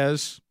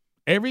says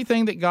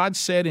everything that God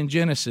said in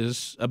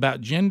Genesis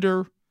about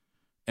gender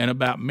and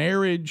about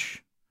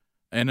marriage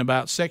and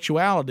about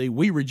sexuality,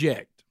 we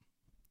reject.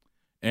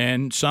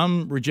 And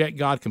some reject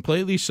God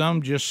completely.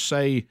 Some just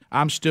say,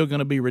 I'm still going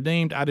to be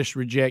redeemed. I just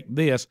reject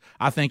this.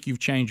 I think you've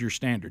changed your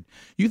standard.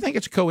 You think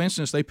it's a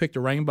coincidence they picked a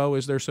rainbow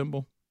as their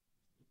symbol?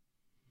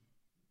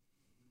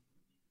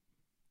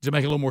 Does it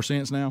make a little more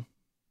sense now?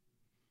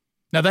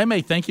 Now, they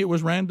may think it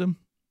was random,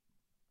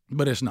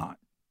 but it's not.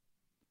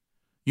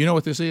 You know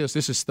what this is?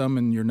 This is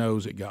thumbing your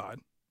nose at God.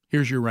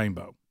 Here's your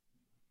rainbow.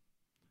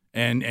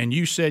 And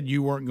you said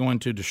you weren't going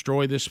to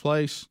destroy this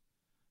place,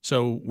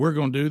 so we're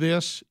going to do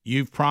this.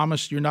 You've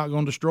promised you're not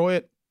going to destroy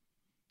it,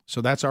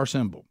 so that's our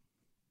symbol.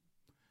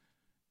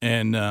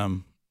 And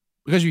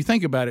because you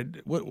think about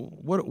it,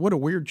 what a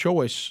weird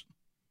choice,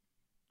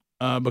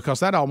 because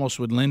that almost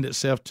would lend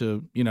itself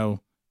to,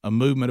 a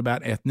movement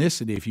about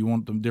ethnicity if you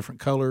want them different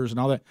colors and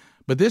all that.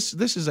 But this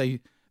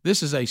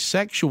is a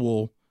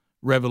sexual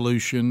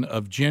revolution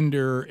of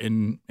gender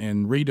and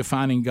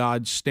redefining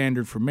God's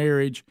standard for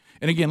marriage.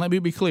 And again, let me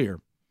be clear.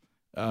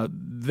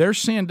 Their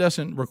sin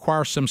doesn't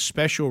require some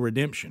special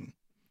redemption,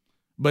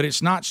 but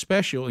it's not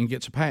special and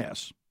gets a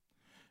pass.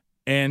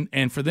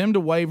 And for them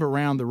to wave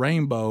around the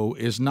rainbow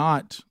is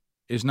not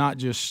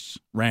just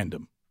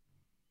random.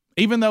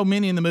 Even though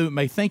many in the movement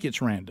may think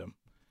it's random,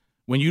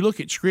 when you look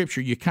at Scripture,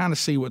 you kind of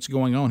see what's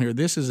going on here.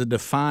 This is a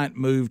defiant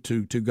move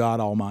to God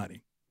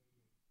Almighty.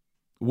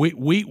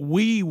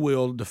 We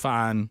will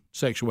define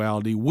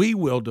sexuality. We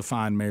will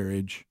define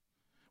marriage.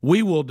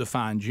 We will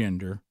define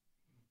gender.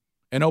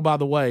 And, oh, by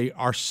the way,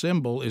 our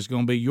symbol is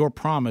going to be your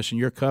promise and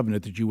your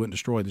covenant that you wouldn't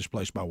destroy this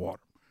place by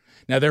water.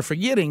 Now, they're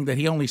forgetting that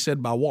he only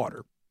said by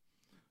water.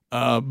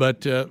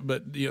 But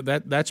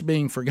that's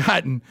being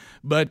forgotten.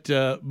 But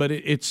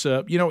it's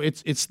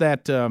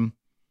that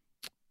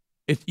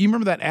you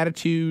remember that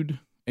attitude,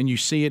 and you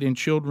see it in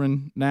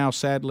children now.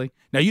 Sadly,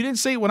 now you didn't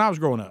see it when I was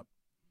growing up,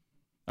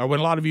 or when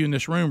a lot of you in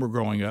this room were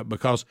growing up,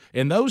 because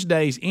in those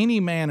days, any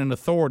man in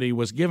authority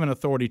was given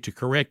authority to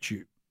correct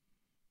you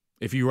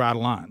if you were out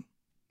of line.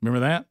 Remember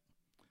that?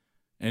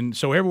 And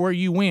so everywhere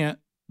you went,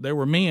 there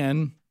were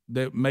men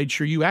that made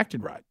sure you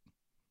acted right,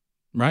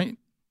 right?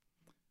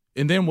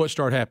 And then what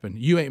started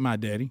happening? You ain't my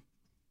daddy.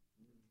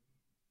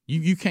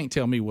 You can't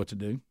tell me what to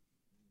do.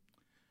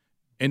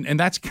 And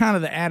that's kind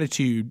of the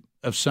attitude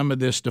of some of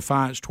this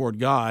defiance toward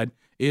God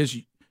is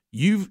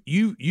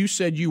you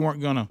said you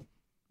weren't going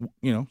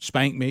to,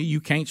 spank me. You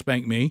can't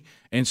spank me,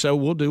 and so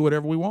we'll do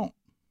whatever we want.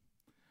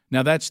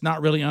 Now, that's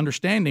not really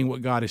understanding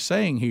what God is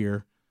saying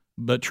here,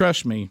 but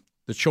trust me,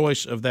 the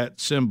choice of that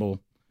symbol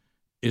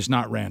is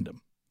not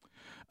random.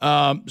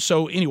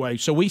 So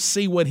we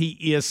see what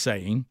he is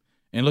saying,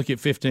 and look at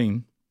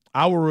 15.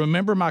 I will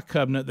remember my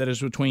covenant that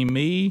is between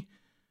me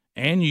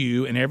and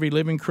you and every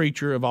living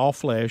creature of all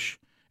flesh,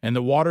 and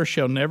the water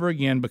shall never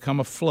again become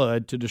a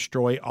flood to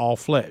destroy all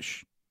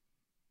flesh.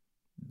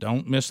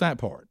 Don't miss that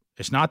part.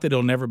 It's not that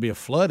there'll never be a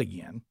flood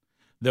again.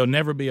 There'll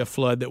never be a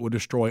flood that will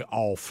destroy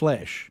all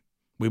flesh.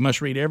 We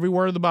must read every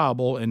word of the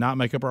Bible and not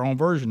make up our own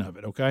version of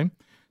it, okay?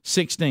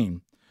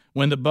 16,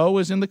 when the bow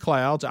is in the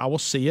clouds, I will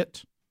see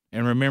it,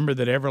 and remember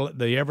that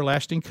the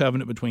everlasting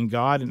covenant between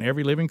God and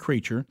every living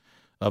creature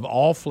of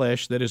all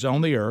flesh that is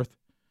on the earth.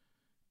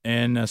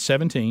 And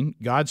 17,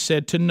 God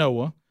said to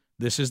Noah,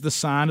 this is the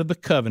sign of the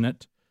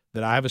covenant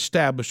that I have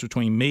established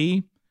between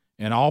me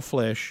and all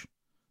flesh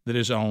that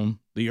is on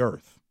the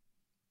earth.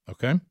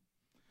 Okay?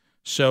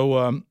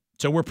 So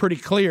we're pretty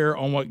clear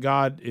on what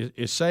God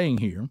is saying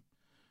here.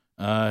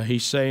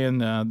 He's saying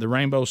the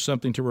rainbow is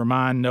something to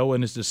remind Noah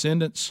and his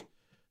descendants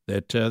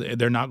that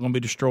they're not going to be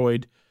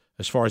destroyed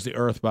as far as the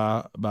earth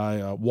by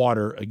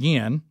water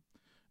again.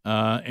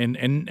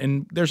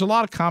 And there's a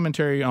lot of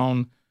commentary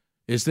on,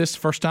 is this the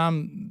first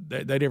time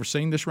they'd ever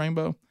seen this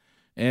rainbow?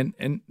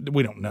 And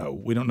we don't know.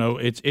 We don't know.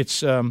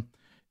 It's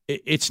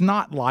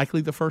not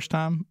likely the first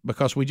time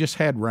because we just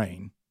had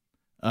rain,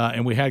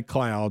 and we had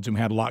clouds, and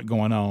we had a lot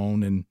going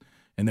on, and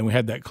then we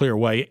had that clear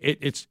way.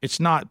 It's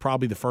not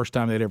probably the first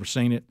time they'd ever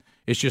seen it.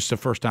 It's just the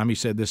first time he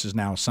said this is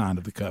now a sign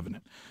of the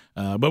covenant.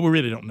 But we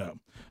really don't know.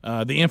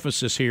 The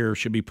emphasis here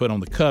should be put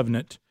on the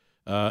covenant,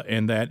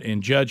 and that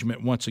in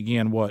judgment, once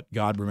again, what?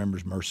 God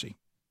remembers mercy.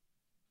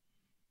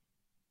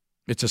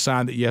 It's a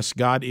sign that, yes,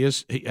 God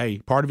is,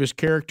 part of his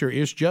character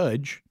is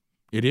judge.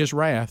 It is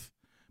wrath.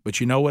 But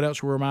you know what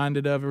else we're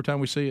reminded of every time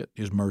we see it?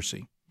 His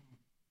mercy.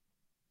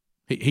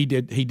 He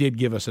did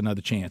give us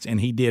another chance, and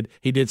he did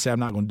say, I'm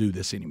not going to do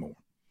this anymore.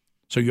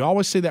 So you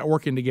always see that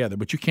working together,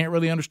 but you can't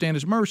really understand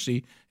his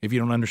mercy if you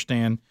don't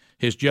understand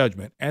his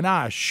judgment. And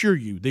I assure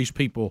you, these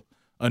people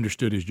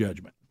understood his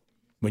judgment.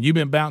 When you've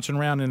been bouncing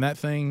around in that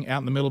thing out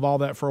in the middle of all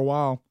that for a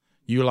while,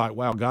 you're like,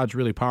 wow, God's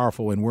really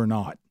powerful, and we're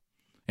not.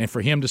 And for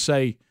him to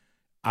say,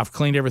 I've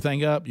cleaned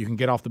everything up, you can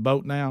get off the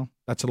boat now,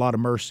 that's a lot of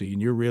mercy,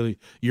 and you're really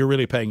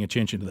paying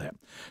attention to that.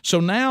 So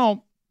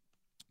now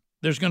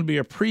there's going to be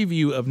a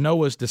preview of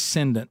Noah's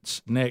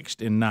descendants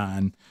next in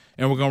 9,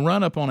 and we're going to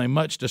run up on a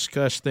much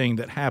discussed thing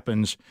that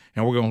happens,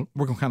 and we're going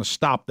to kind of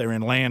stop there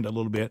and land a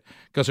little bit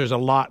because there's a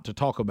lot to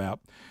talk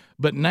about.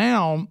 But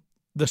now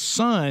the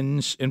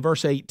sons, in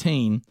verse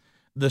 18,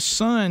 the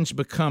sons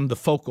become the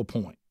focal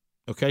point.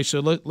 Okay, so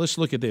let's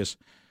look at this.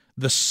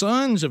 The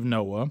sons of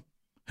Noah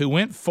who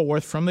went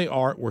forth from the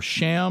ark were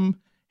Shem,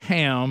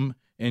 Ham,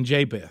 and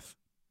Japheth.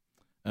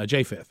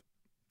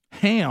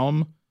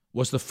 Ham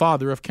was the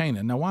father of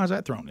Canaan. Now, why is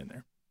that thrown in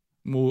there?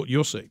 Well,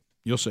 you'll see.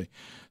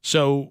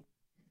 So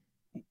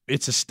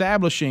it's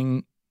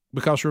establishing,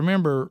 because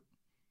remember,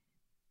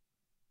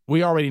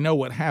 we already know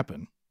what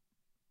happened.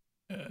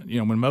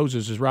 When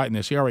Moses is writing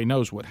this, he already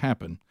knows what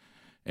happened.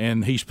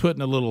 And he's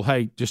putting a little,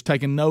 just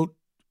take a note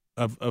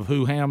of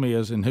who Ham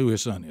is and who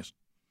his son is.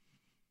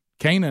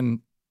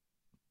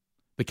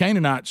 The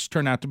Canaanites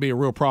turn out to be a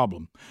real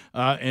problem,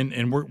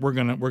 and we're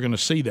gonna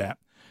see that.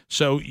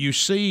 So you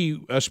see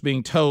us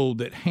being told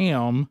that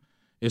Ham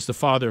is the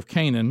father of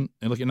Canaan,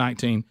 and look at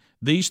 19.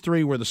 These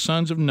three were the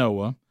sons of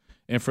Noah,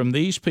 and from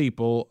these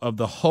people of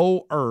the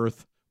whole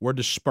earth were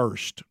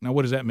dispersed. Now,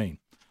 what does that mean?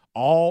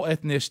 All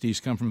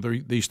ethnicities come from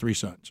these three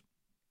sons.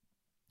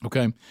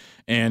 Okay,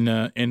 and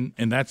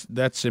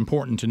that's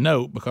important to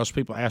note because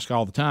people ask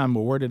all the time,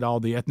 well, where did all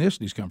the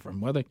ethnicities come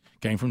from? Well, they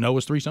came from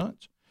Noah's three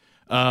sons.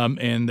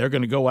 And they're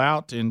going to go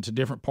out into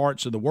different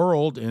parts of the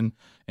world, and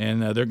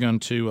they're going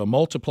to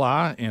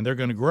multiply, and they're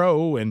going to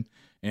grow, and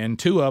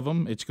two of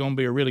them, it's going to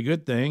be a really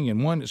good thing,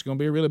 and one, it's going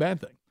to be a really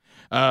bad thing.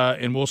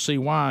 And we'll see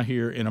why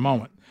here in a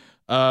moment.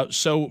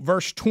 So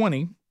verse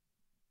 20,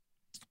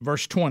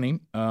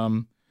 let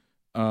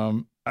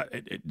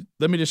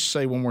me just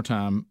say one more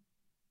time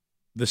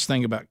this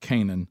thing about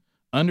Canaan.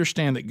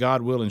 Understand that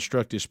God will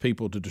instruct his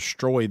people to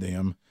destroy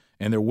them,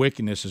 and their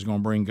wickedness is going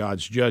to bring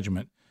God's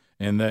judgment.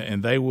 And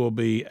they will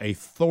be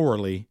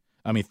thoroughly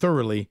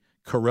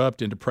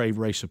corrupt and depraved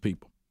race of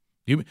people.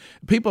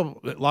 People,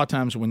 a lot of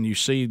times when you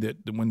see that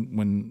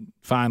when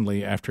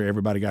finally after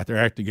everybody got their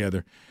act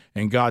together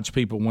and God's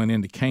people went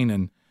into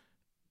Canaan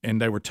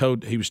and they were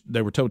told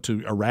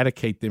to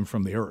eradicate them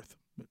from the earth,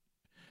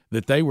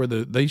 that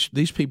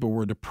these people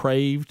were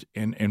depraved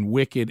and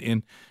wicked.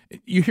 And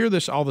you hear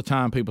this all the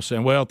time, people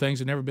saying, well, things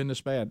have never been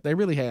this bad. They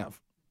really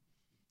have.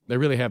 They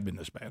really have been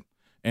this bad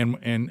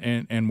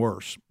and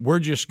worse. We're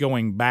just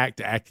going back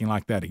to acting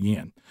like that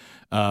again.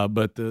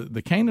 But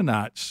the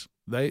Canaanites,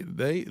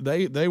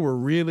 they were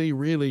really,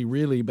 really,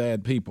 really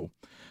bad people.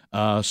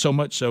 So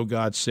much so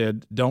God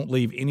said, don't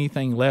leave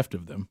anything left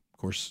of them. Of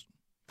course,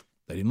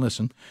 they didn't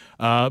listen.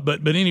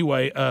 But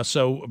anyway,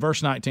 so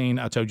verse 19,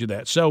 I told you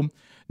that. So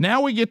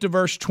now we get to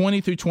verse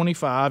 20 through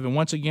 25, and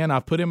once again,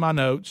 I've put in my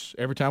notes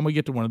every time we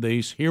get to one of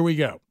these. Here we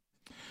go.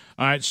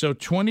 All right, so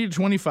 20 to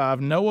 25,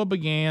 Noah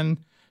began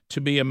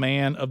to be a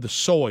man of the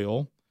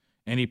soil,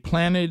 and he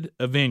planted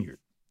a vineyard.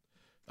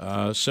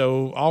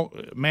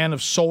 Man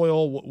of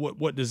soil,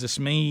 what does this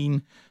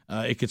mean?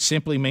 It could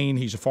simply mean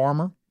he's a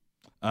farmer,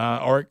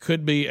 or it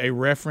could be a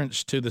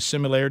reference to the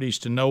similarities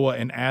to Noah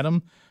and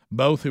Adam,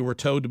 both who were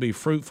told to be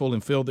fruitful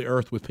and fill the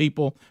earth with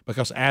people,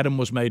 because Adam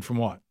was made from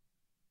what?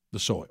 The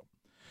soil.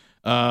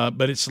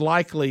 But it's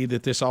likely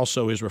that this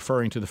also is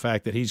referring to the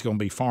fact that he's going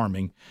to be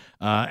farming.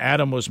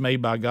 Adam was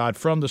made by God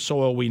from the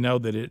soil. We know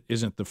that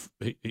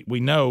we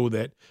know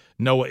that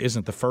Noah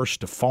isn't the first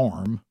to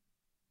farm.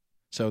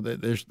 So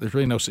there's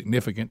really no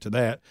significance to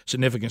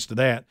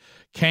that.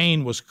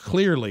 Cain was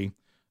clearly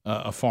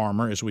a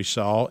farmer, as we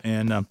saw,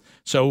 and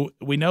so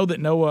we know that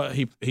Noah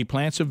he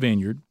plants a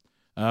vineyard.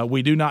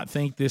 We do not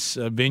think this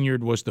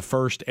vineyard was the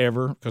first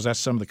ever, because that's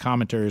some of the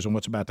commentaries on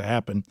what's about to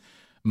happen.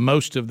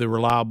 Most of the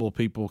reliable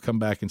people come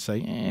back and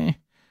say,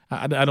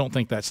 I don't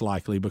think that's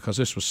likely, because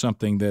this was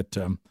something that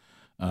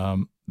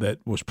that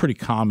was pretty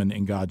common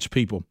in God's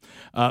people.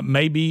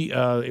 Maybe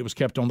it was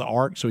kept on the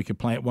ark so he could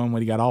plant one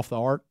when he got off the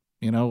ark,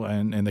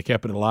 and they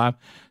kept it alive.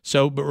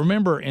 So, but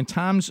remember, in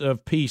times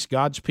of peace,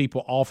 God's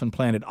people often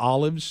planted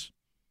olives,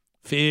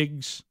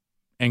 figs,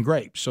 and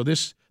grapes. So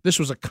this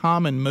was a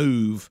common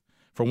move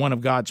for one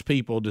of God's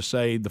people to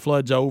say, the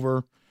flood's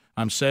over,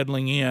 I'm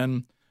settling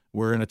in,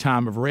 we're in a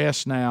time of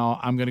rest now,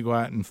 I'm going to go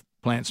out and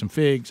plant some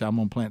figs, I'm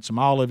going to plant some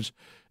olives.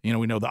 We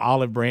know the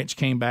olive branch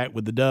came back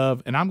with the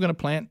dove, and I'm going to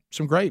plant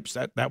some grapes.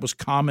 That was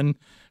common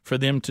for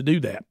them to do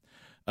that.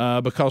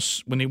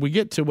 Because when we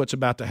get to what's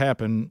about to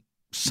happen,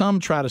 some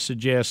try to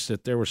suggest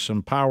that there was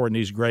some power in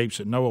these grapes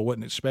that Noah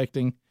wasn't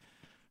expecting.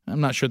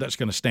 I'm not sure that's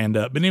going to stand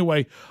up. But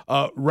anyway,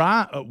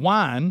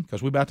 wine,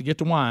 because we're about to get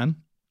to wine,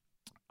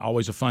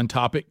 always a fun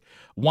topic.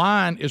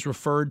 Wine is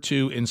referred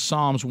to in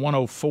Psalms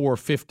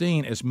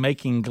 104:15 as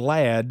making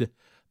glad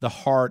the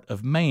heart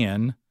of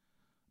man,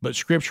 but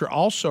Scripture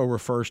also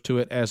refers to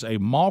it as a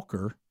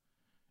mocker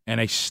and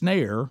a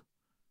snare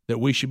that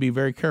we should be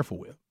very careful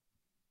with.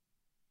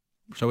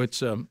 So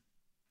it's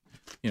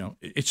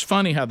it's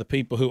funny how the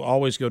people who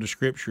always go to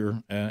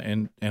Scripture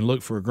and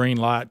look for a green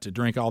light to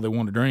drink all they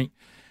want to drink,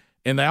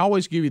 and they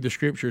always give you the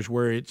Scriptures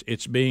where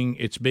it's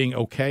being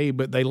okay,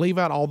 but they leave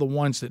out all the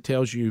ones that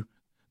tells you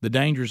the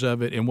dangers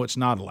of it and what's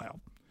not allowed,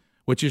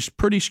 which is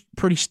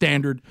pretty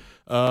standard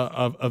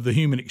of the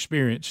human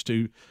experience.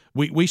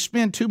 We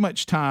spend too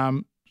much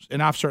time,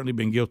 and I've certainly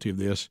been guilty of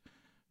this,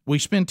 we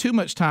spend too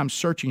much time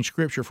searching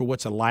Scripture for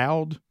what's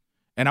allowed,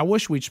 and I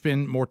wish we'd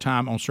spend more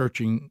time on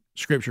searching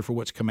Scripture for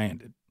what's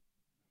commanded.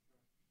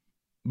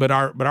 But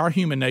our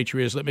human nature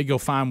is, let me go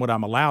find what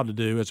I'm allowed to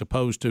do, as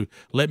opposed to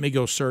let me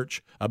go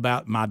search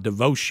about my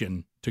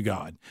devotion to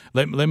God.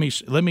 Let me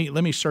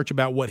search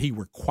about what He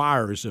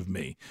requires of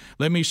me.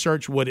 Let me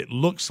search what it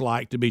looks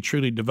like to be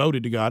truly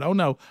devoted to God. Oh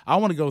no, I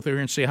want to go through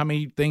here and see how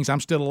many things I'm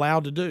still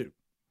allowed to do,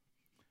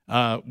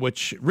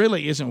 which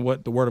really isn't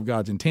what the Word of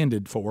God's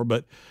intended for.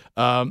 But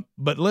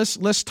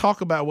let's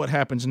talk about what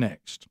happens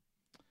next.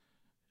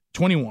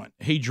 21.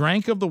 He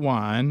drank of the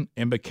wine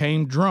and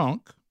became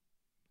drunk,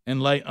 and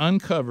lay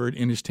uncovered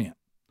in his tent.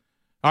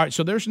 All right,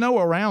 so there's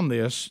Noah around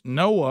this.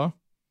 Noah,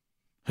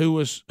 who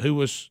was,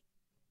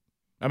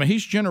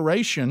 his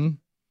generation,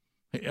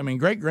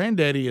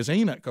 great-granddaddy is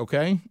Enoch,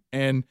 okay?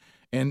 And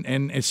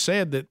it's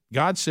said that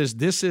God says,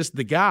 this is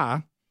the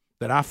guy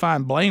that I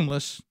find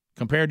blameless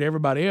compared to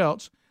everybody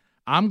else.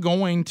 I'm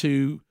going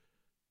to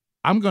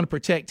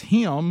protect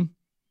him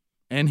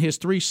and his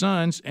 3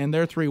 sons and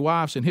their 3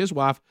 wives and his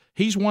wife.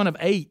 He's one of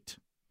 8.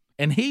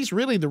 And he's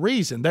really the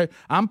reason.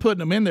 I'm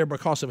putting him in there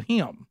because of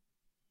him.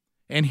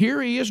 And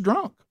here he is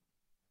drunk.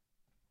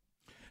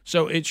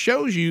 So it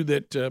shows you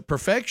that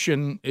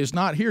perfection is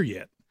not here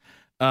yet.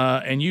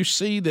 And you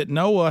see that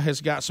Noah has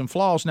got some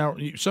flaws. Now,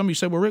 some of you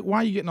say, well, Rick, why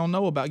are you getting on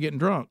Noah about getting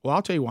drunk? Well,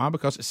 I'll tell you why,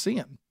 because it's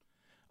sin.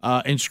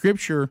 In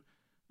Scripture,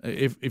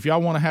 if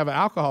y'all want to have an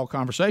alcohol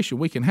conversation,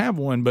 we can have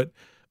one,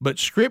 but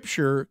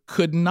Scripture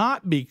could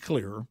not be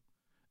clearer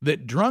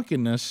that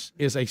drunkenness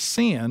is a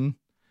sin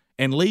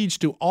and leads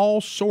to all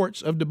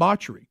sorts of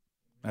debauchery.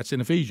 That's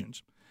in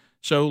Ephesians.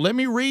 So let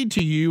me read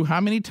to you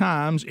how many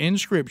times in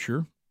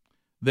Scripture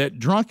that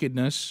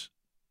drunkenness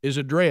is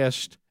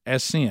addressed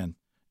as sin.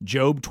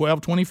 Job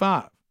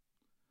 12:25,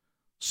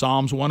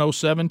 Psalms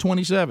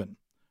 107:27,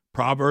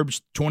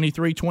 Proverbs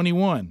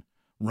 23:21,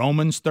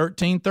 Romans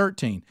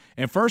 13:13,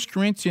 and 1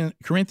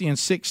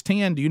 Corinthians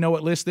 6:10. Do you know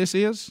what list this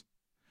is?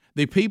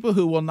 The people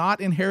who will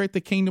not inherit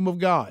the kingdom of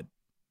God.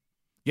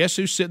 Guess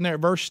who's sitting there at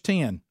verse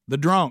 10? The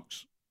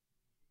drunks.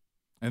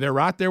 And they're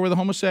right there with the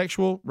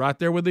homosexual, right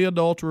there with the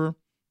adulterer,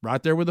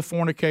 right there with the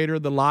fornicator,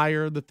 the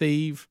liar, the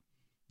thief.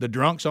 The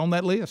drunks on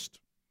that list.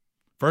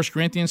 1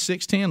 Corinthians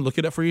 6:10, look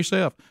it up for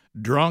yourself.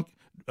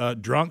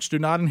 Drunks do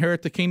not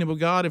inherit the kingdom of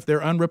God if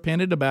they're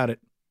unrepentant about it.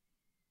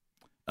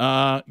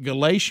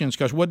 Galatians,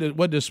 because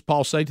what does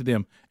Paul say to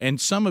them?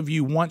 And some of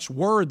you once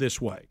were this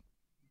way.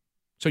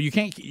 So you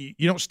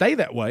don't stay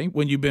that way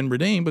when you've been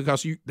redeemed,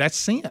 because that's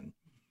sin.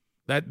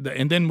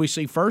 And then we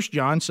see 1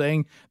 John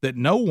saying that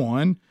no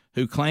one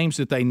who claims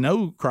that they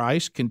know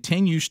Christ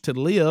continues to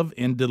live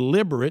in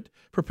deliberate,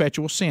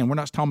 perpetual sin. We're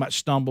not talking about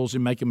stumbles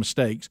and making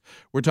mistakes.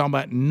 We're talking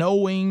about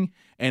knowing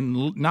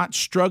and not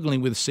struggling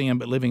with sin,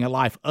 but living a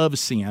life of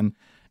sin.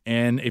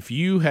 And if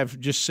you have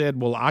just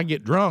said, well, I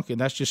get drunk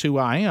and that's just who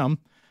I am,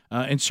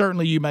 and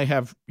certainly you may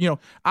have,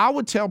 I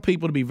would tell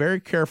people to be very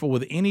careful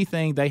with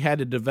anything they had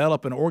to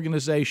develop an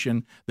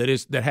organization that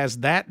has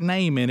that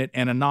name in it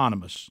and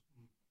anonymous.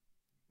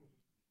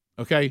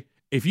 Okay?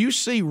 If you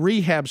see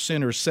rehab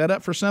centers set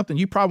up for something,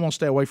 you probably won't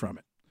stay away from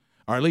it,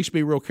 or at least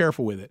be real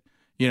careful with it.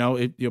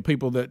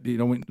 People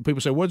when people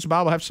say, "What does the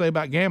Bible have to say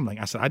about gambling?"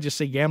 I said, "I just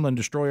see gambling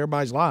destroy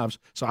everybody's lives,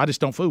 so I just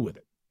don't fool with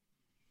it."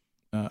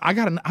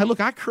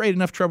 I create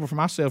enough trouble for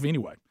myself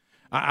anyway.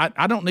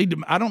 I don't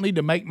need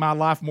to make my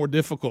life more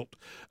difficult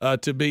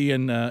to be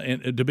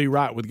to be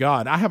right with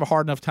God. I have a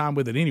hard enough time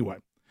with it anyway.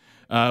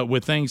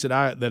 With things that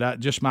I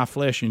just my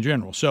flesh in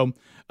general. So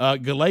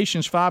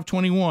Galatians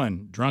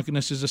 5:21,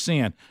 drunkenness is a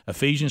sin.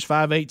 Ephesians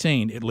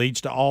 5:18, it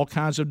leads to all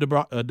kinds of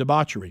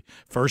debauchery.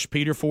 1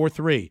 Peter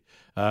 4:3.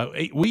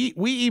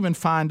 We even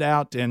find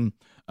out in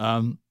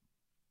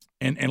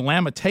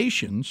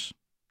Lamentations,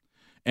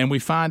 and we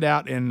find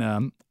out in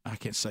I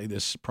can't say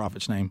this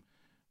prophet's name.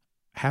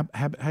 How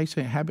you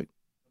say it?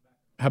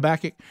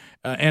 Habakkuk.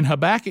 And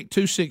Habakkuk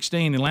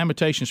 2:16 and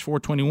Lamentations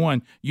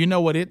 4:21. You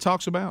know what it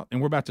talks about, and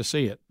we're about to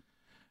see it.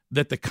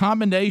 That the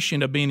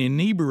combination of being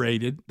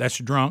inebriated, that's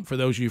drunk for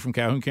those of you from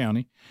Calhoun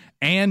County,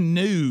 and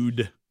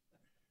nude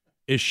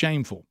is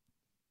shameful.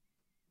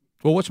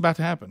 Well, what's about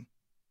to happen?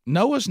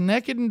 Noah's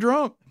naked and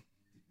drunk,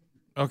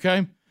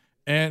 okay?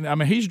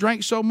 And, he's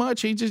drank so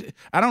much,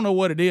 I don't know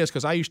what it is,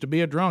 because I used to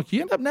be a drunk.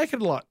 You end up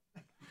naked a lot.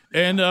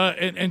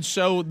 And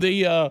so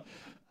this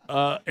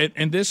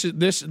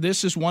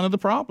is one of the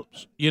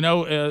problems,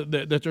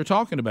 that they're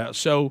talking about.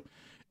 So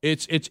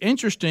it's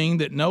interesting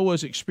that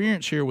Noah's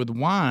experience here with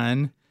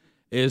wine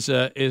is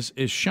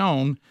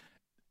shown.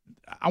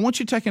 I want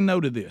you to take a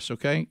note of this,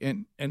 okay?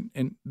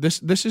 And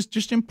this is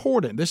just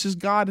important. This is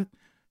God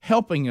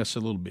helping us a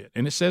little bit,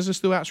 and it says this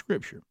throughout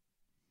Scripture.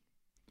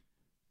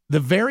 The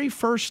very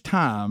first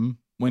time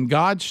when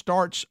God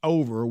starts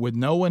over with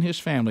Noah and his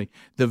family,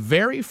 the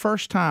very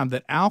first time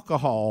that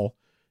alcohol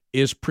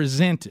is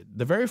presented,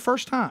 the very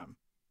first time,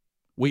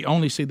 we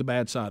only see the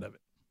bad side of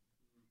it.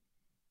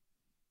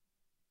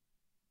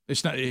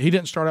 It's not. He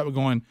didn't start out with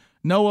going,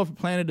 Noah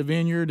planted a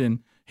vineyard, and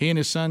he and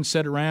his son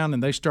sat around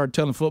and they started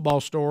telling football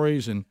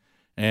stories and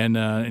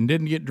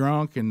didn't get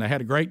drunk, and they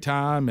had a great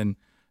time, and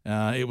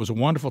it was a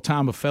wonderful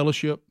time of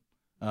fellowship.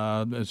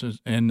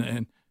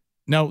 And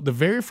no, the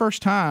very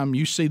first time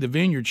you see the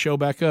vineyard show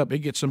back up, it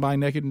gets somebody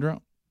naked and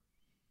drunk,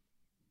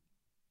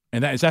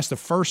 and that's the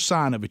first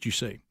sign of it you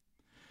see.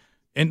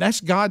 And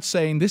that's God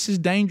saying, this is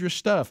dangerous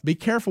stuff. Be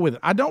careful with it.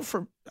 I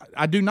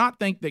do not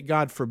think that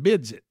God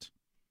forbids it.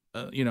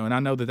 And I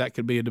know that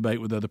could be a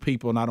debate with other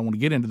people, and I don't want to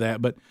get into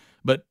that, but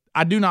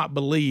I do not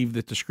believe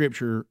that the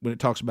Scripture, when it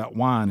talks about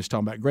wine, is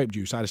talking about grape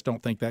juice. I just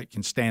don't think that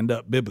can stand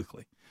up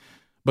biblically.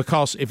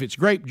 Because if it's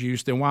grape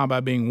juice, then why am I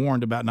being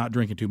warned about not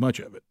drinking too much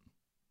of it?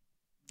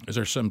 Is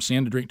there some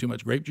sin to drink too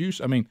much grape juice?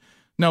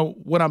 No,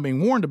 what I'm being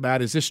warned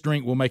about is this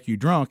drink will make you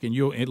drunk, and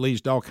it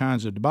leads to all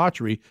kinds of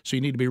debauchery, so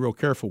you need to be real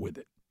careful with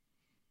it.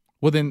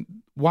 Well, then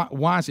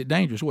why is it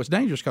dangerous? Well, it's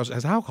dangerous because it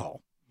has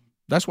alcohol.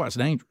 That's why it's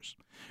dangerous.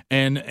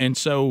 And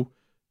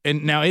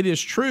now it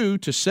is true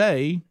to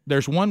say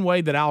there's one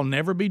way that I'll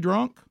never be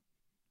drunk,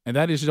 and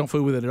that is don't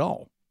fool with it at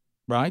all,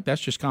 right?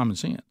 That's just common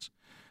sense.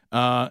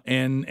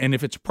 And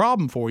if it's a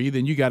problem for you,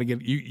 then you got to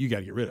get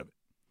rid of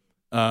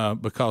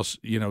it, because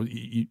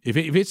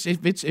if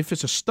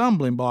it's a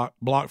stumbling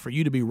block for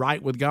you to be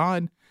right with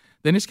God,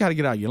 then it's got to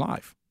get out of your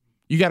life.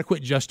 You got to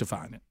quit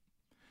justifying it,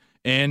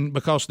 and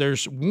because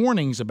there's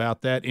warnings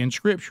about that in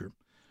Scripture,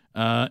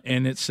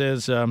 and it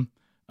says.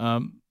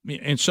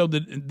 And so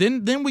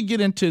then we get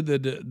into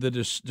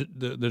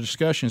the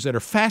discussions that are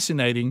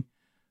fascinating,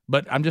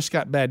 but I've just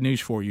got bad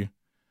news for you.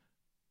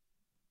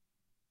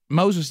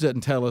 Moses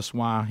doesn't tell us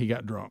why he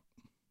got drunk.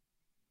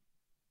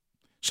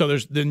 So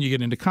then you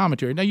get into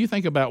commentary. Now you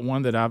think about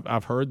one that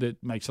I've heard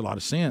that makes a lot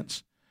of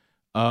sense,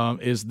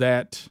 is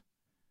that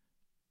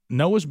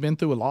Noah's been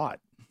through a lot.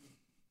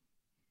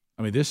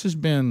 This has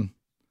been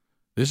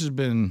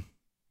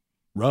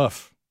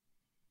rough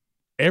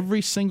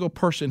every single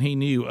person he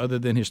knew other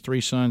than his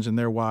 3 sons and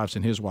their wives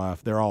and his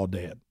wife, they're all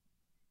dead.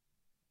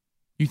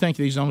 You think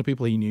these are the only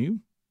people he knew?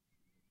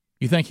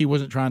 You think he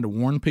wasn't trying to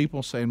warn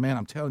people, saying, man,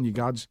 I'm telling you,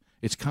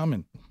 it's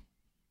coming.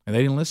 And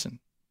they didn't listen.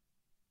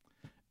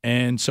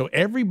 And so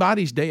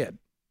everybody's dead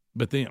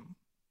but them.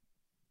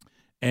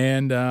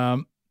 And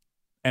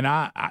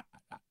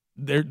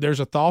there's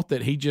a thought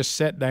that he just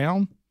sat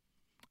down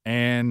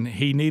and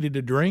he needed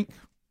a drink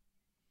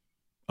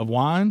of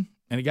wine,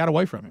 and it got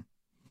away from him.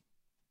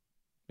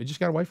 It just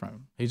got away from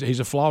him. He's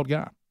a flawed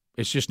guy.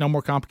 It's just no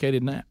more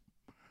complicated than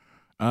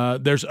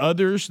that. There's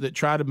others that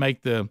try to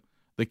make the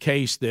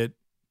case that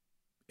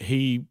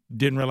he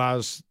didn't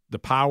realize the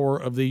power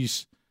of the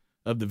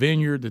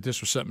vineyard, that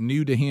this was something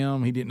new to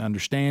him. He didn't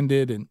understand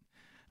it, and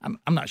I'm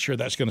not sure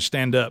that's going to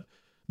stand up.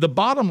 The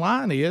bottom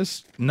line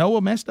is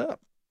Noah messed up,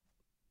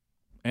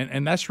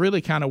 and that's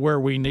really kind of where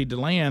we need to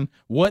land.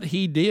 What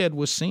he did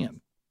was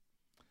sin.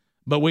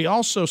 But we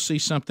also see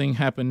something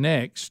happen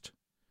next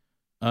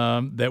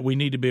that we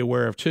need to be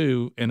aware of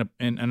too. And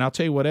I'll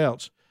tell you what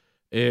else.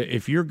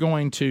 If you're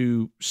going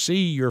to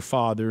see your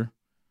father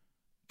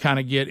kind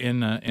of get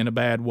in a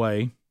bad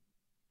way,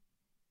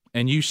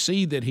 and you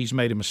see that he's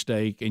made a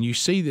mistake, and you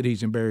see that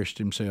he's embarrassed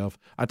himself,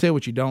 I tell you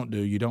what you don't do.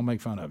 You don't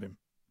make fun of him.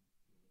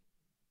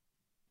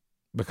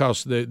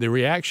 Because the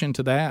reaction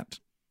to that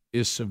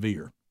is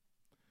severe.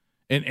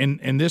 And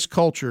in this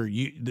culture,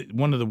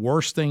 one of the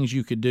worst things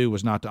you could do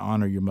was not to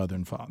honor your mother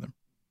and father,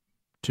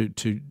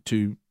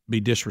 to be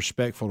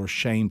disrespectful or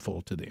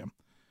shameful to them.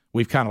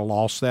 We've kind of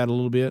lost that a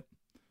little bit,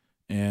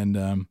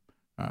 and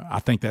I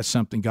think that's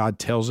something God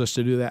tells us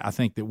to do. That I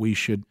think that we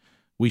should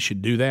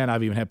do that.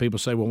 I've even had people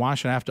say, "Well, why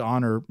should I have to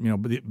honor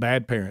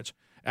bad parents?"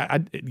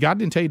 God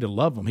didn't tell you to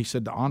love them; He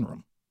said to honor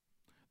them.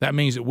 That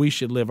means that we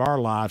should live our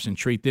lives and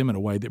treat them in a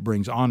way that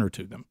brings honor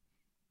to them,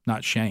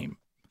 not shame,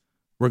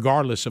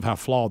 regardless of how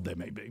flawed they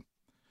may be.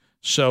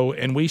 So,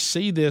 and we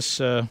see this,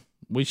 and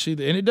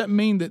it doesn't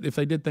mean that if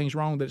they did things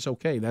wrong that it's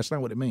okay. That's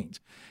not what it means.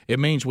 It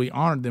means we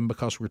honor them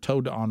because we're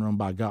told to honor them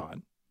by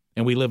God,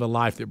 and we live a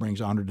life that brings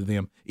honor to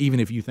them,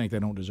 even if you think they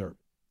don't deserve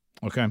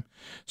it. Okay?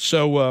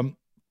 So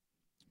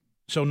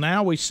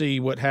now we see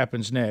what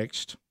happens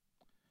next.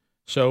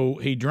 So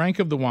he drank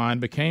of the wine,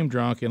 became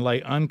drunk, and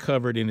lay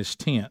uncovered in his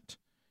tent.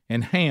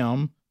 And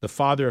Ham, the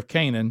father of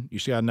Canaan, you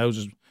see how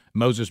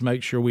Moses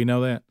makes sure we know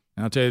that?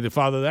 And I'll tell you, the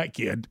father of that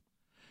kid,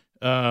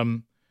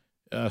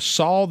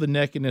 saw the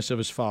nakedness of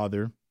his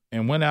father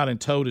and went out and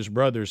told his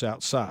brothers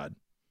outside.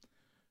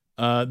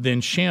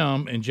 Then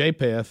Shem and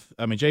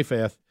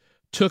Japheth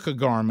took a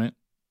garment,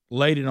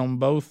 laid it on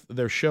both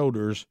their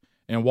shoulders,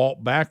 and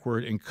walked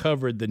backward and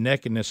covered the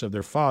nakedness of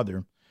their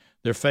father.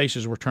 Their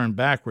faces were turned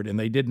backward, and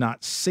they did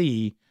not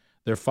see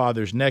their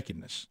father's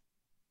nakedness.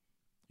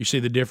 You see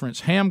the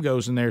difference? Ham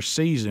goes in there,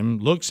 sees him,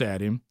 looks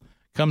at him,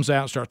 comes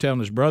out and starts telling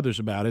his brothers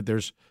about it.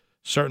 There's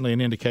certainly an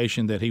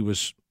indication that he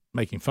was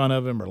making fun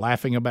of him or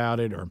laughing about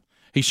it, or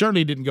he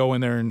certainly didn't go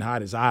in there and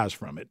hide his eyes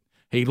from it.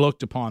 He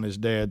looked upon his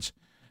dad's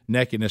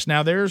nakedness.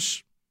 Now,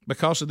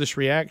 because of this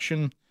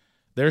reaction,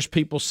 there's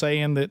people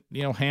saying that,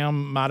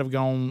 Ham might have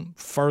gone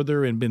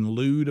further and been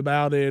lewd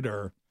about it,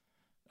 or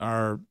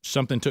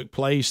something took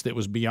place that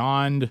was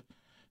beyond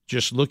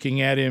just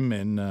looking at him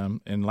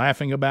and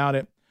laughing about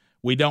it.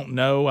 We don't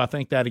know. I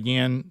think that,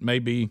 again, may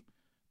be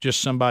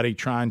just somebody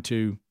trying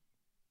to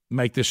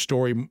make this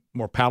story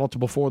more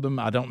palatable for them.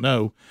 I don't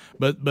know.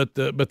 But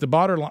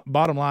the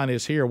bottom line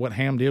is here, what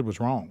Ham did was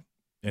wrong,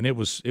 and it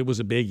was a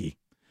biggie.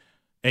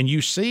 And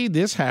you see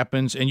this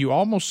happens, and you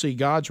almost see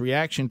God's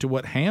reaction to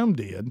what Ham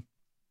did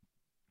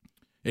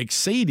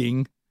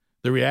exceeding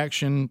the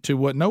reaction to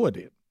what Noah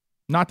did.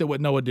 Not that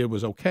what Noah did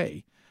was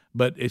okay,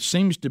 but it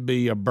seems to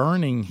be a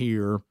burning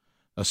here,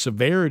 a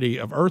severity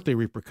of earthly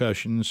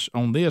repercussions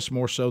on this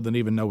more so than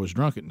even Noah's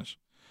drunkenness,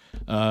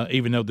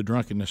 even though the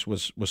drunkenness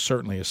was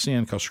certainly a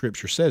sin because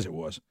Scripture says it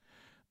was.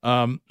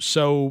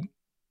 So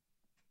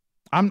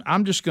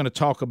I'm just going to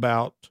talk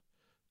about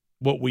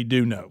what we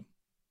do know.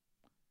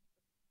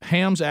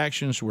 Ham's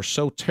actions were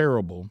so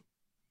terrible,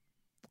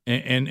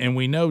 and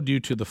we know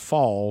due to the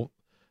fall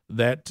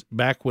that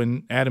back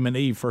when Adam and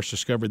Eve first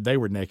discovered they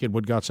were naked,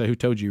 what did God say? Who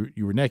told you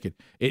you were naked?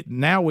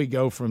 Now we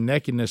go from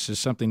nakedness as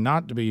something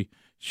not to be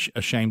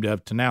ashamed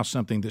of to now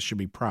something that should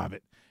be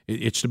private.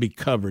 It's to be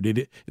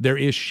covered. There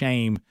is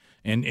shame,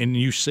 and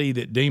you see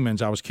that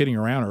demons, I was kidding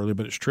around earlier,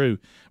 but it's true.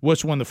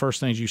 What's one of the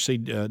first things you see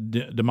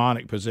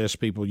demonic possessed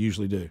people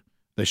usually do?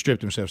 They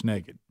strip themselves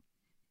naked.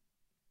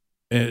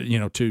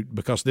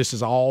 Because this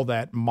is all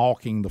that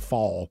mocking the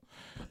fall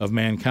of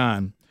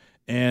mankind.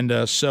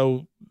 And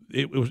so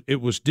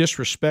it was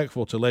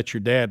disrespectful to let your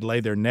dad lay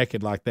there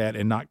naked like that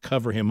and not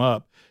cover him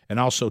up, and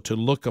also to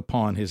look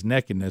upon his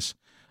nakedness.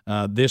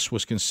 This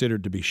was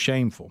considered to be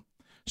shameful.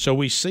 So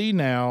we see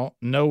now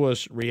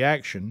Noah's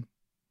reaction,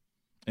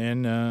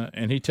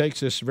 and he takes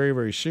this very,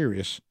 very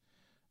serious.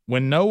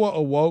 When Noah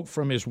awoke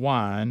from his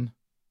wine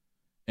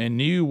and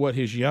knew what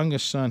his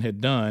youngest son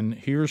had done,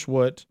 here's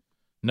what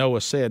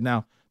Noah said.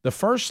 Now, the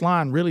first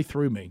line really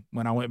threw me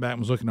when I went back and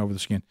was looking over the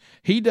skin.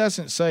 He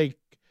doesn't say,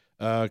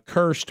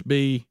 cursed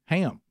be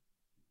Ham.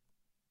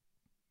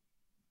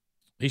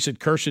 He said,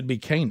 cursed be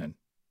Canaan.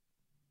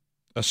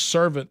 A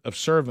servant of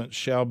servants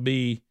shall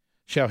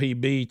he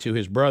be to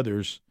his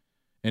brothers.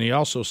 And he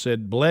also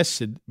said,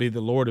 blessed be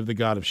the Lord of the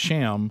God of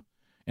Shem,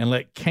 and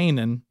let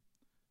Canaan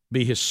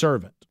be his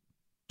servant.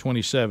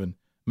 27,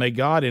 may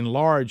God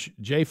enlarge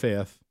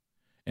Japheth,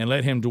 and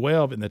let him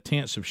dwell in the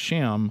tents of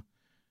Shem,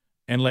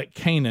 and let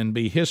Canaan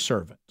be his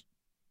servant.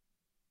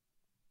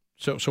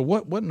 So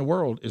what in the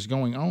world is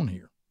going on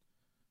here?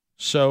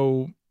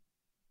 So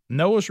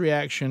Noah's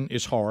reaction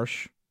is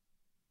harsh,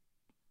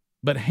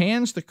 but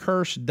hands the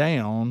curse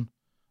down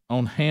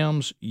on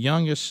Ham's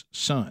youngest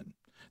son.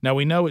 Now,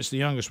 we know it's the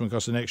youngest one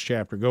because the next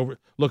chapter,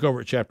 look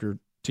over at chapter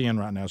 10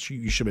 right now. So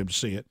you should be able to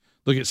see it.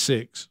 Look at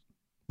 6,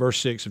 verse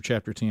 6 of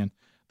chapter 10.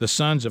 The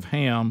sons of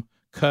Ham,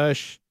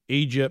 Cush,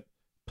 Egypt,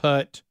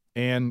 Put,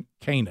 and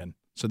Canaan.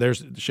 So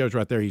it shows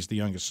right there he's the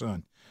youngest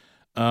son.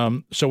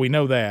 So we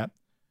know that.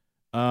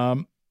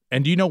 And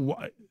do you know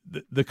what?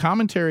 The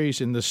commentaries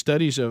and the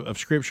studies of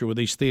Scripture with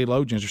these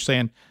theologians are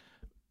saying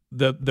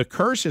the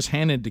curse is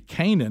handed to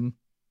Canaan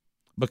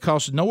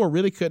because Noah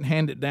really couldn't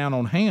hand it down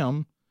on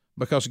Ham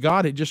because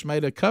God had just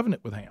made a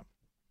covenant with Ham.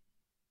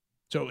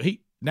 So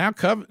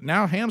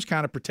now Ham's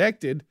kind of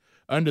protected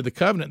under the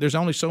covenant. There's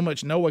only so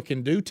much Noah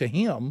can do to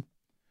him.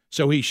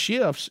 So he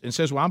shifts and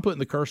says, well, I'm putting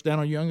the curse down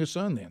on your youngest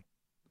son then.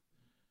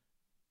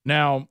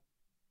 Now,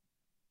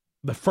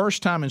 the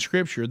first time in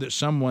Scripture that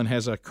someone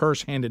has a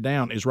curse handed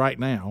down is right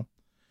now.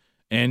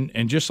 And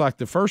just like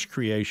the first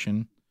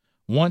creation,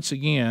 once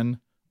again,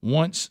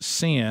 once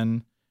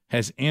sin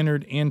has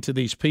entered into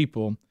these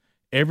people,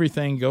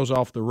 everything goes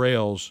off the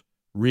rails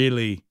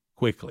really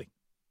quickly.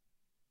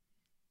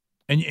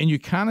 And you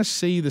kind of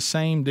see the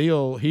same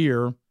deal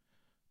here.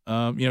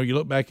 You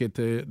look back at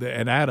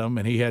at Adam,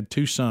 and he had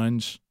 2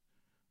 sons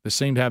that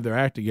seemed to have their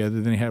act together.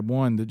 Then he had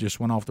one that just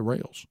went off the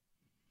rails.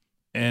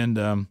 And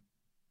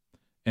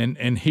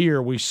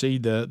here we see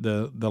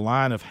the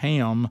line of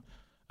Ham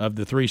of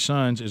the 3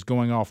 sons is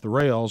going off the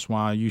rails,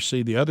 while you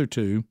see the other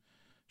 2,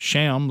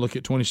 Shem, look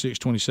at 26,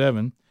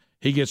 27,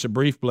 he gets a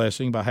brief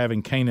blessing by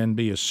having Canaan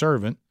be his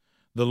servant.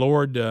 The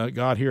Lord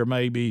God here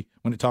may be,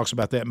 when it talks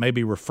about that, may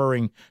be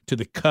referring to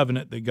the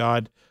covenant that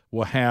God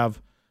will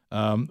have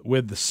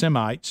with the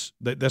Semites.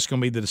 That's going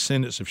to be the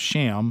descendants of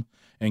Shem.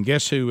 And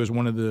guess who is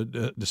one of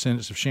the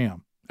descendants of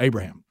Shem?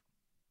 Abraham.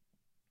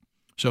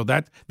 So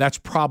that's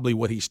probably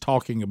what he's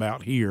talking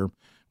about here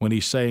when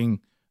he's saying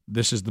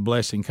this is the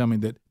blessing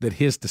coming, that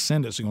his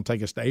descendants are going to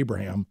take us to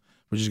Abraham,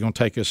 which is going to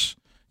take us,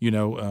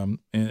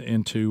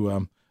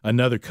 into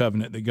another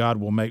covenant that God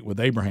will make with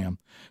Abraham.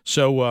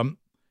 So,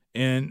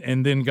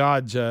 and then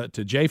God to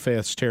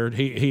Japheth's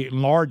territory, he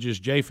enlarges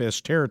Japheth's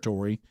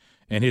territory,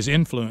 and his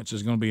influence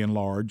is going to be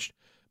enlarged.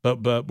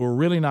 But we're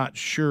really not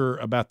sure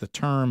about the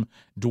term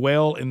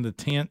 "dwell in the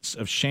tents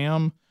of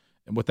Shem"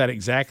 and what that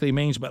exactly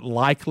means. But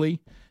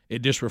likely, it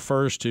just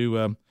refers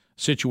to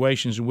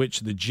situations in which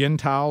the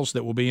Gentiles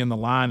that will be in the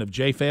line of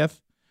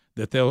Japheth,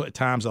 that they'll at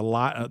times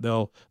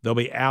they'll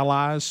be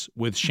allies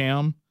with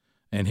Shem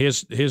and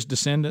his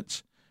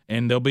descendants,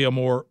 and there'll be a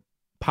more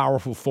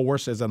powerful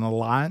force as an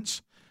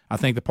alliance. I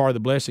think the part of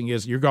the blessing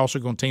is you're also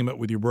going to team up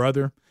with your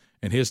brother,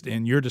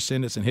 and your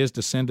descendants and his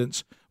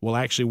descendants will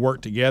actually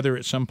work together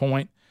at some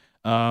point.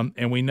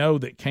 And we know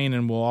that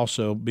Canaan will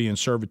also be in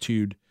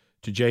servitude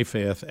to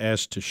Japheth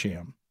as to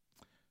Shem.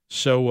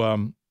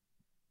 So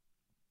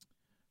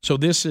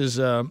this is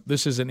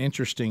an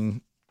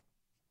interesting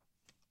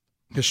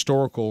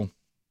historical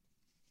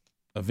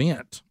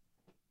event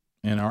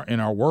in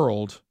our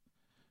world,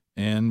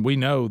 and we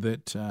know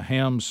that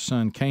Ham's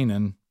son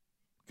Canaan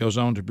goes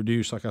on to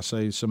produce, like I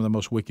say, some of the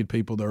most wicked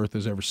people the earth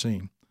has ever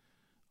seen.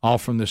 All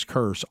from this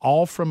curse,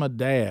 all from a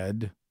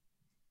dad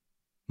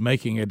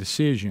making a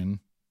decision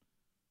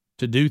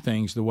to do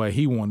things the way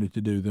he wanted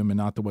to do them and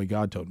not the way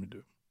God told him to do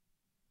them.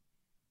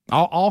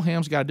 All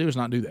Ham's got to do is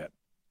not do that.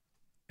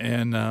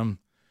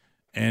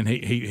 And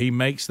he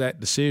makes that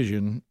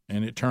decision,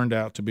 and it turned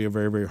out to be a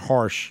very, very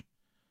harsh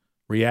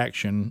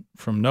reaction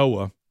from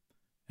Noah.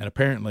 And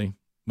apparently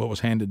what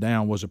was handed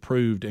down was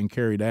approved and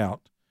carried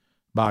out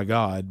by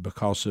God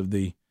because of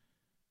the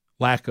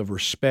lack of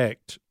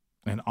respect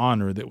and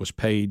honor that was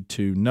paid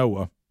to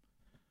Noah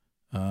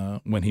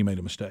when he made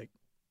a mistake.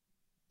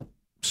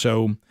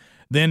 So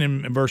then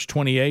in verse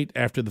 28,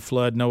 after the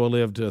flood, Noah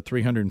lived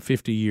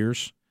 350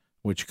 years,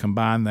 which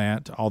combined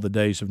that, all the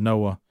days of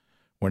Noah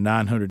were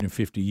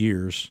 950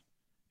 years,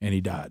 and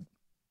he died.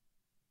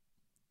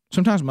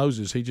 Sometimes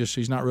Moses,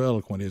 he's not real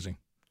eloquent, is he?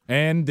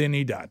 And then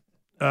he died.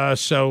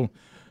 So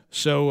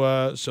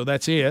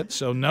that's it.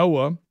 So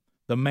Noah,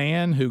 the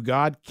man who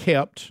God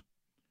kept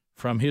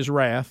from his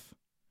wrath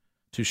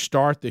to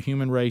start the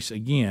human race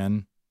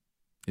again,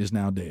 is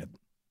now dead.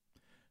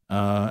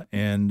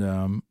 And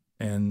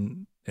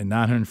in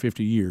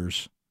 950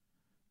 years,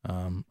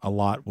 a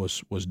lot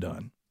was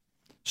done.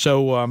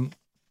 So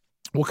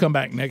we'll come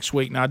back next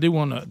week. Now, I do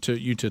want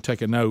you to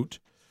take a note.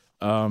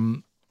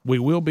 We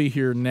will be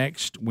here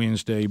next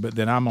Wednesday, but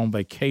then I'm on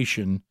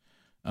vacation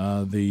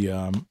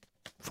the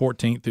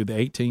 14th through the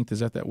 18th. Is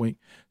that week?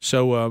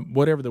 So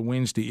whatever the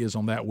Wednesday is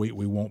on that week,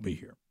 we won't be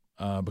here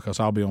because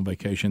I'll be on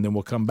vacation. Then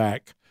we'll come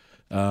back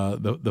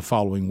the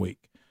following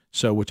week.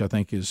 So which I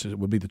think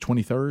would be the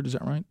 23rd. Is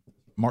that right?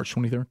 March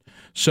 23rd.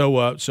 So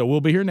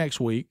we'll be here next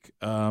week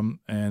and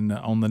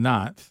on the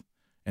 9th,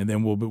 and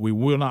then we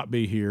will not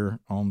be here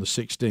on the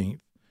 16th,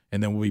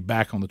 and then we'll be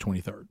back on the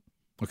 23rd.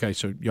 Okay,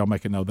 so y'all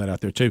make a note of that out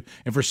there too.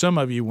 And for some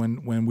of you,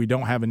 when we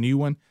don't have a new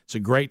one, it's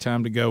a great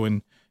time to go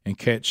and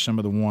catch some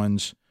of the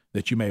ones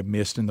that you may have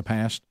missed in the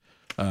past.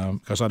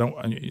 Because I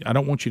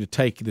don't want you to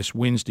take this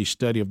Wednesday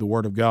study of the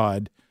Word of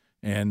God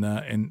and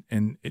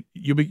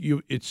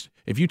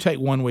if you take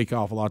 1 week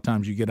off, a lot of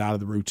times you get out of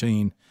the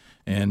routine,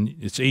 and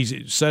it's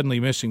easy. Suddenly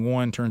missing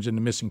one turns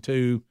into missing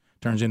two,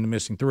 turns into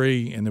missing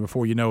three, and then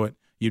before you know it,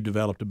 you've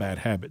developed a bad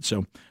habit.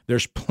 So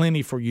there's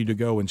plenty for you to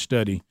go and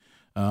study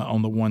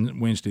on the one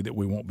Wednesday that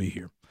we won't be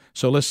here.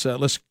 So let's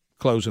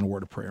close in a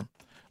word of prayer.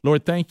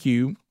 Lord, thank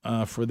you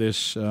for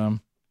this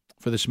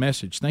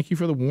message. Thank you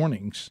for the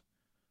warnings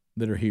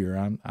that are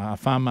here. I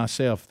find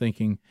myself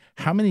thinking,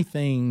 how many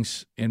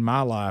things in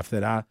my life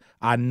that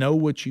I know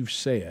what you've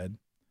said,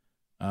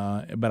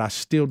 but I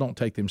still don't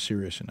take them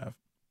serious enough.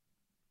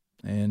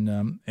 And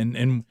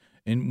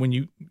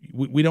when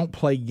we don't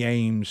play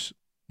games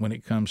when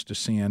it comes to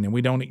sin, and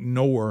we don't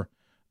ignore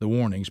the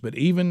warnings. But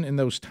even in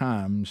those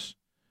times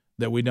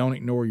that we don't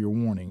ignore your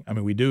warning, I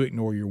mean, we do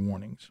ignore your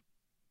warnings,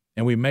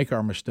 and we make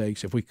our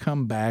mistakes. If we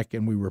come back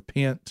and we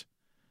repent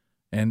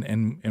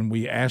and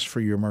we ask for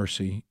your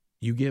mercy,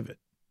 you give it.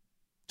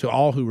 To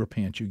all who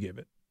repent, you give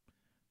it.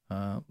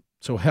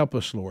 So help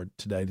us, Lord,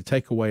 today to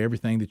take away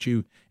everything that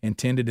you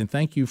intended, and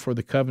thank you for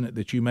the covenant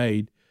that you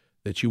made,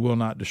 that you will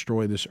not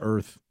destroy this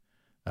earth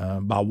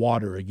by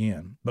water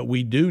again. But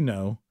we do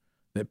know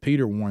that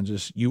Peter warns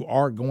us, you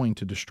are going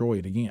to destroy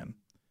it again.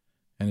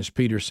 And as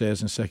Peter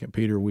says in 2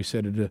 Peter, we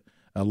said it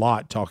a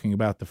lot talking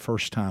about the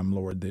first time,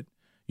 Lord, that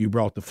you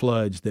brought the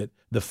floods, that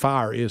the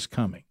fire is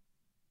coming.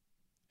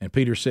 And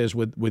Peter says,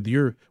 with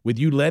you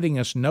letting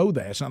us know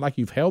that, it's not like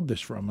you've held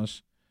this from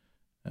us.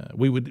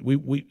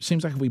 We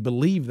seems like if we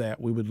believe that,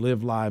 we would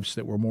live lives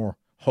that were more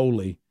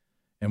holy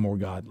and more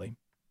godly.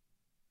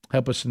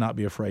 Help us to not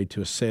be afraid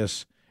to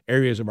assess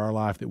areas of our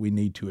life that we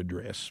need to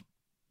address.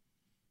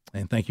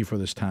 And thank you for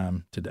this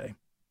time today.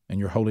 In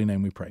your holy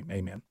name we pray.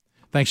 Amen.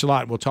 Thanks a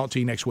lot. We'll talk to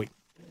you next week.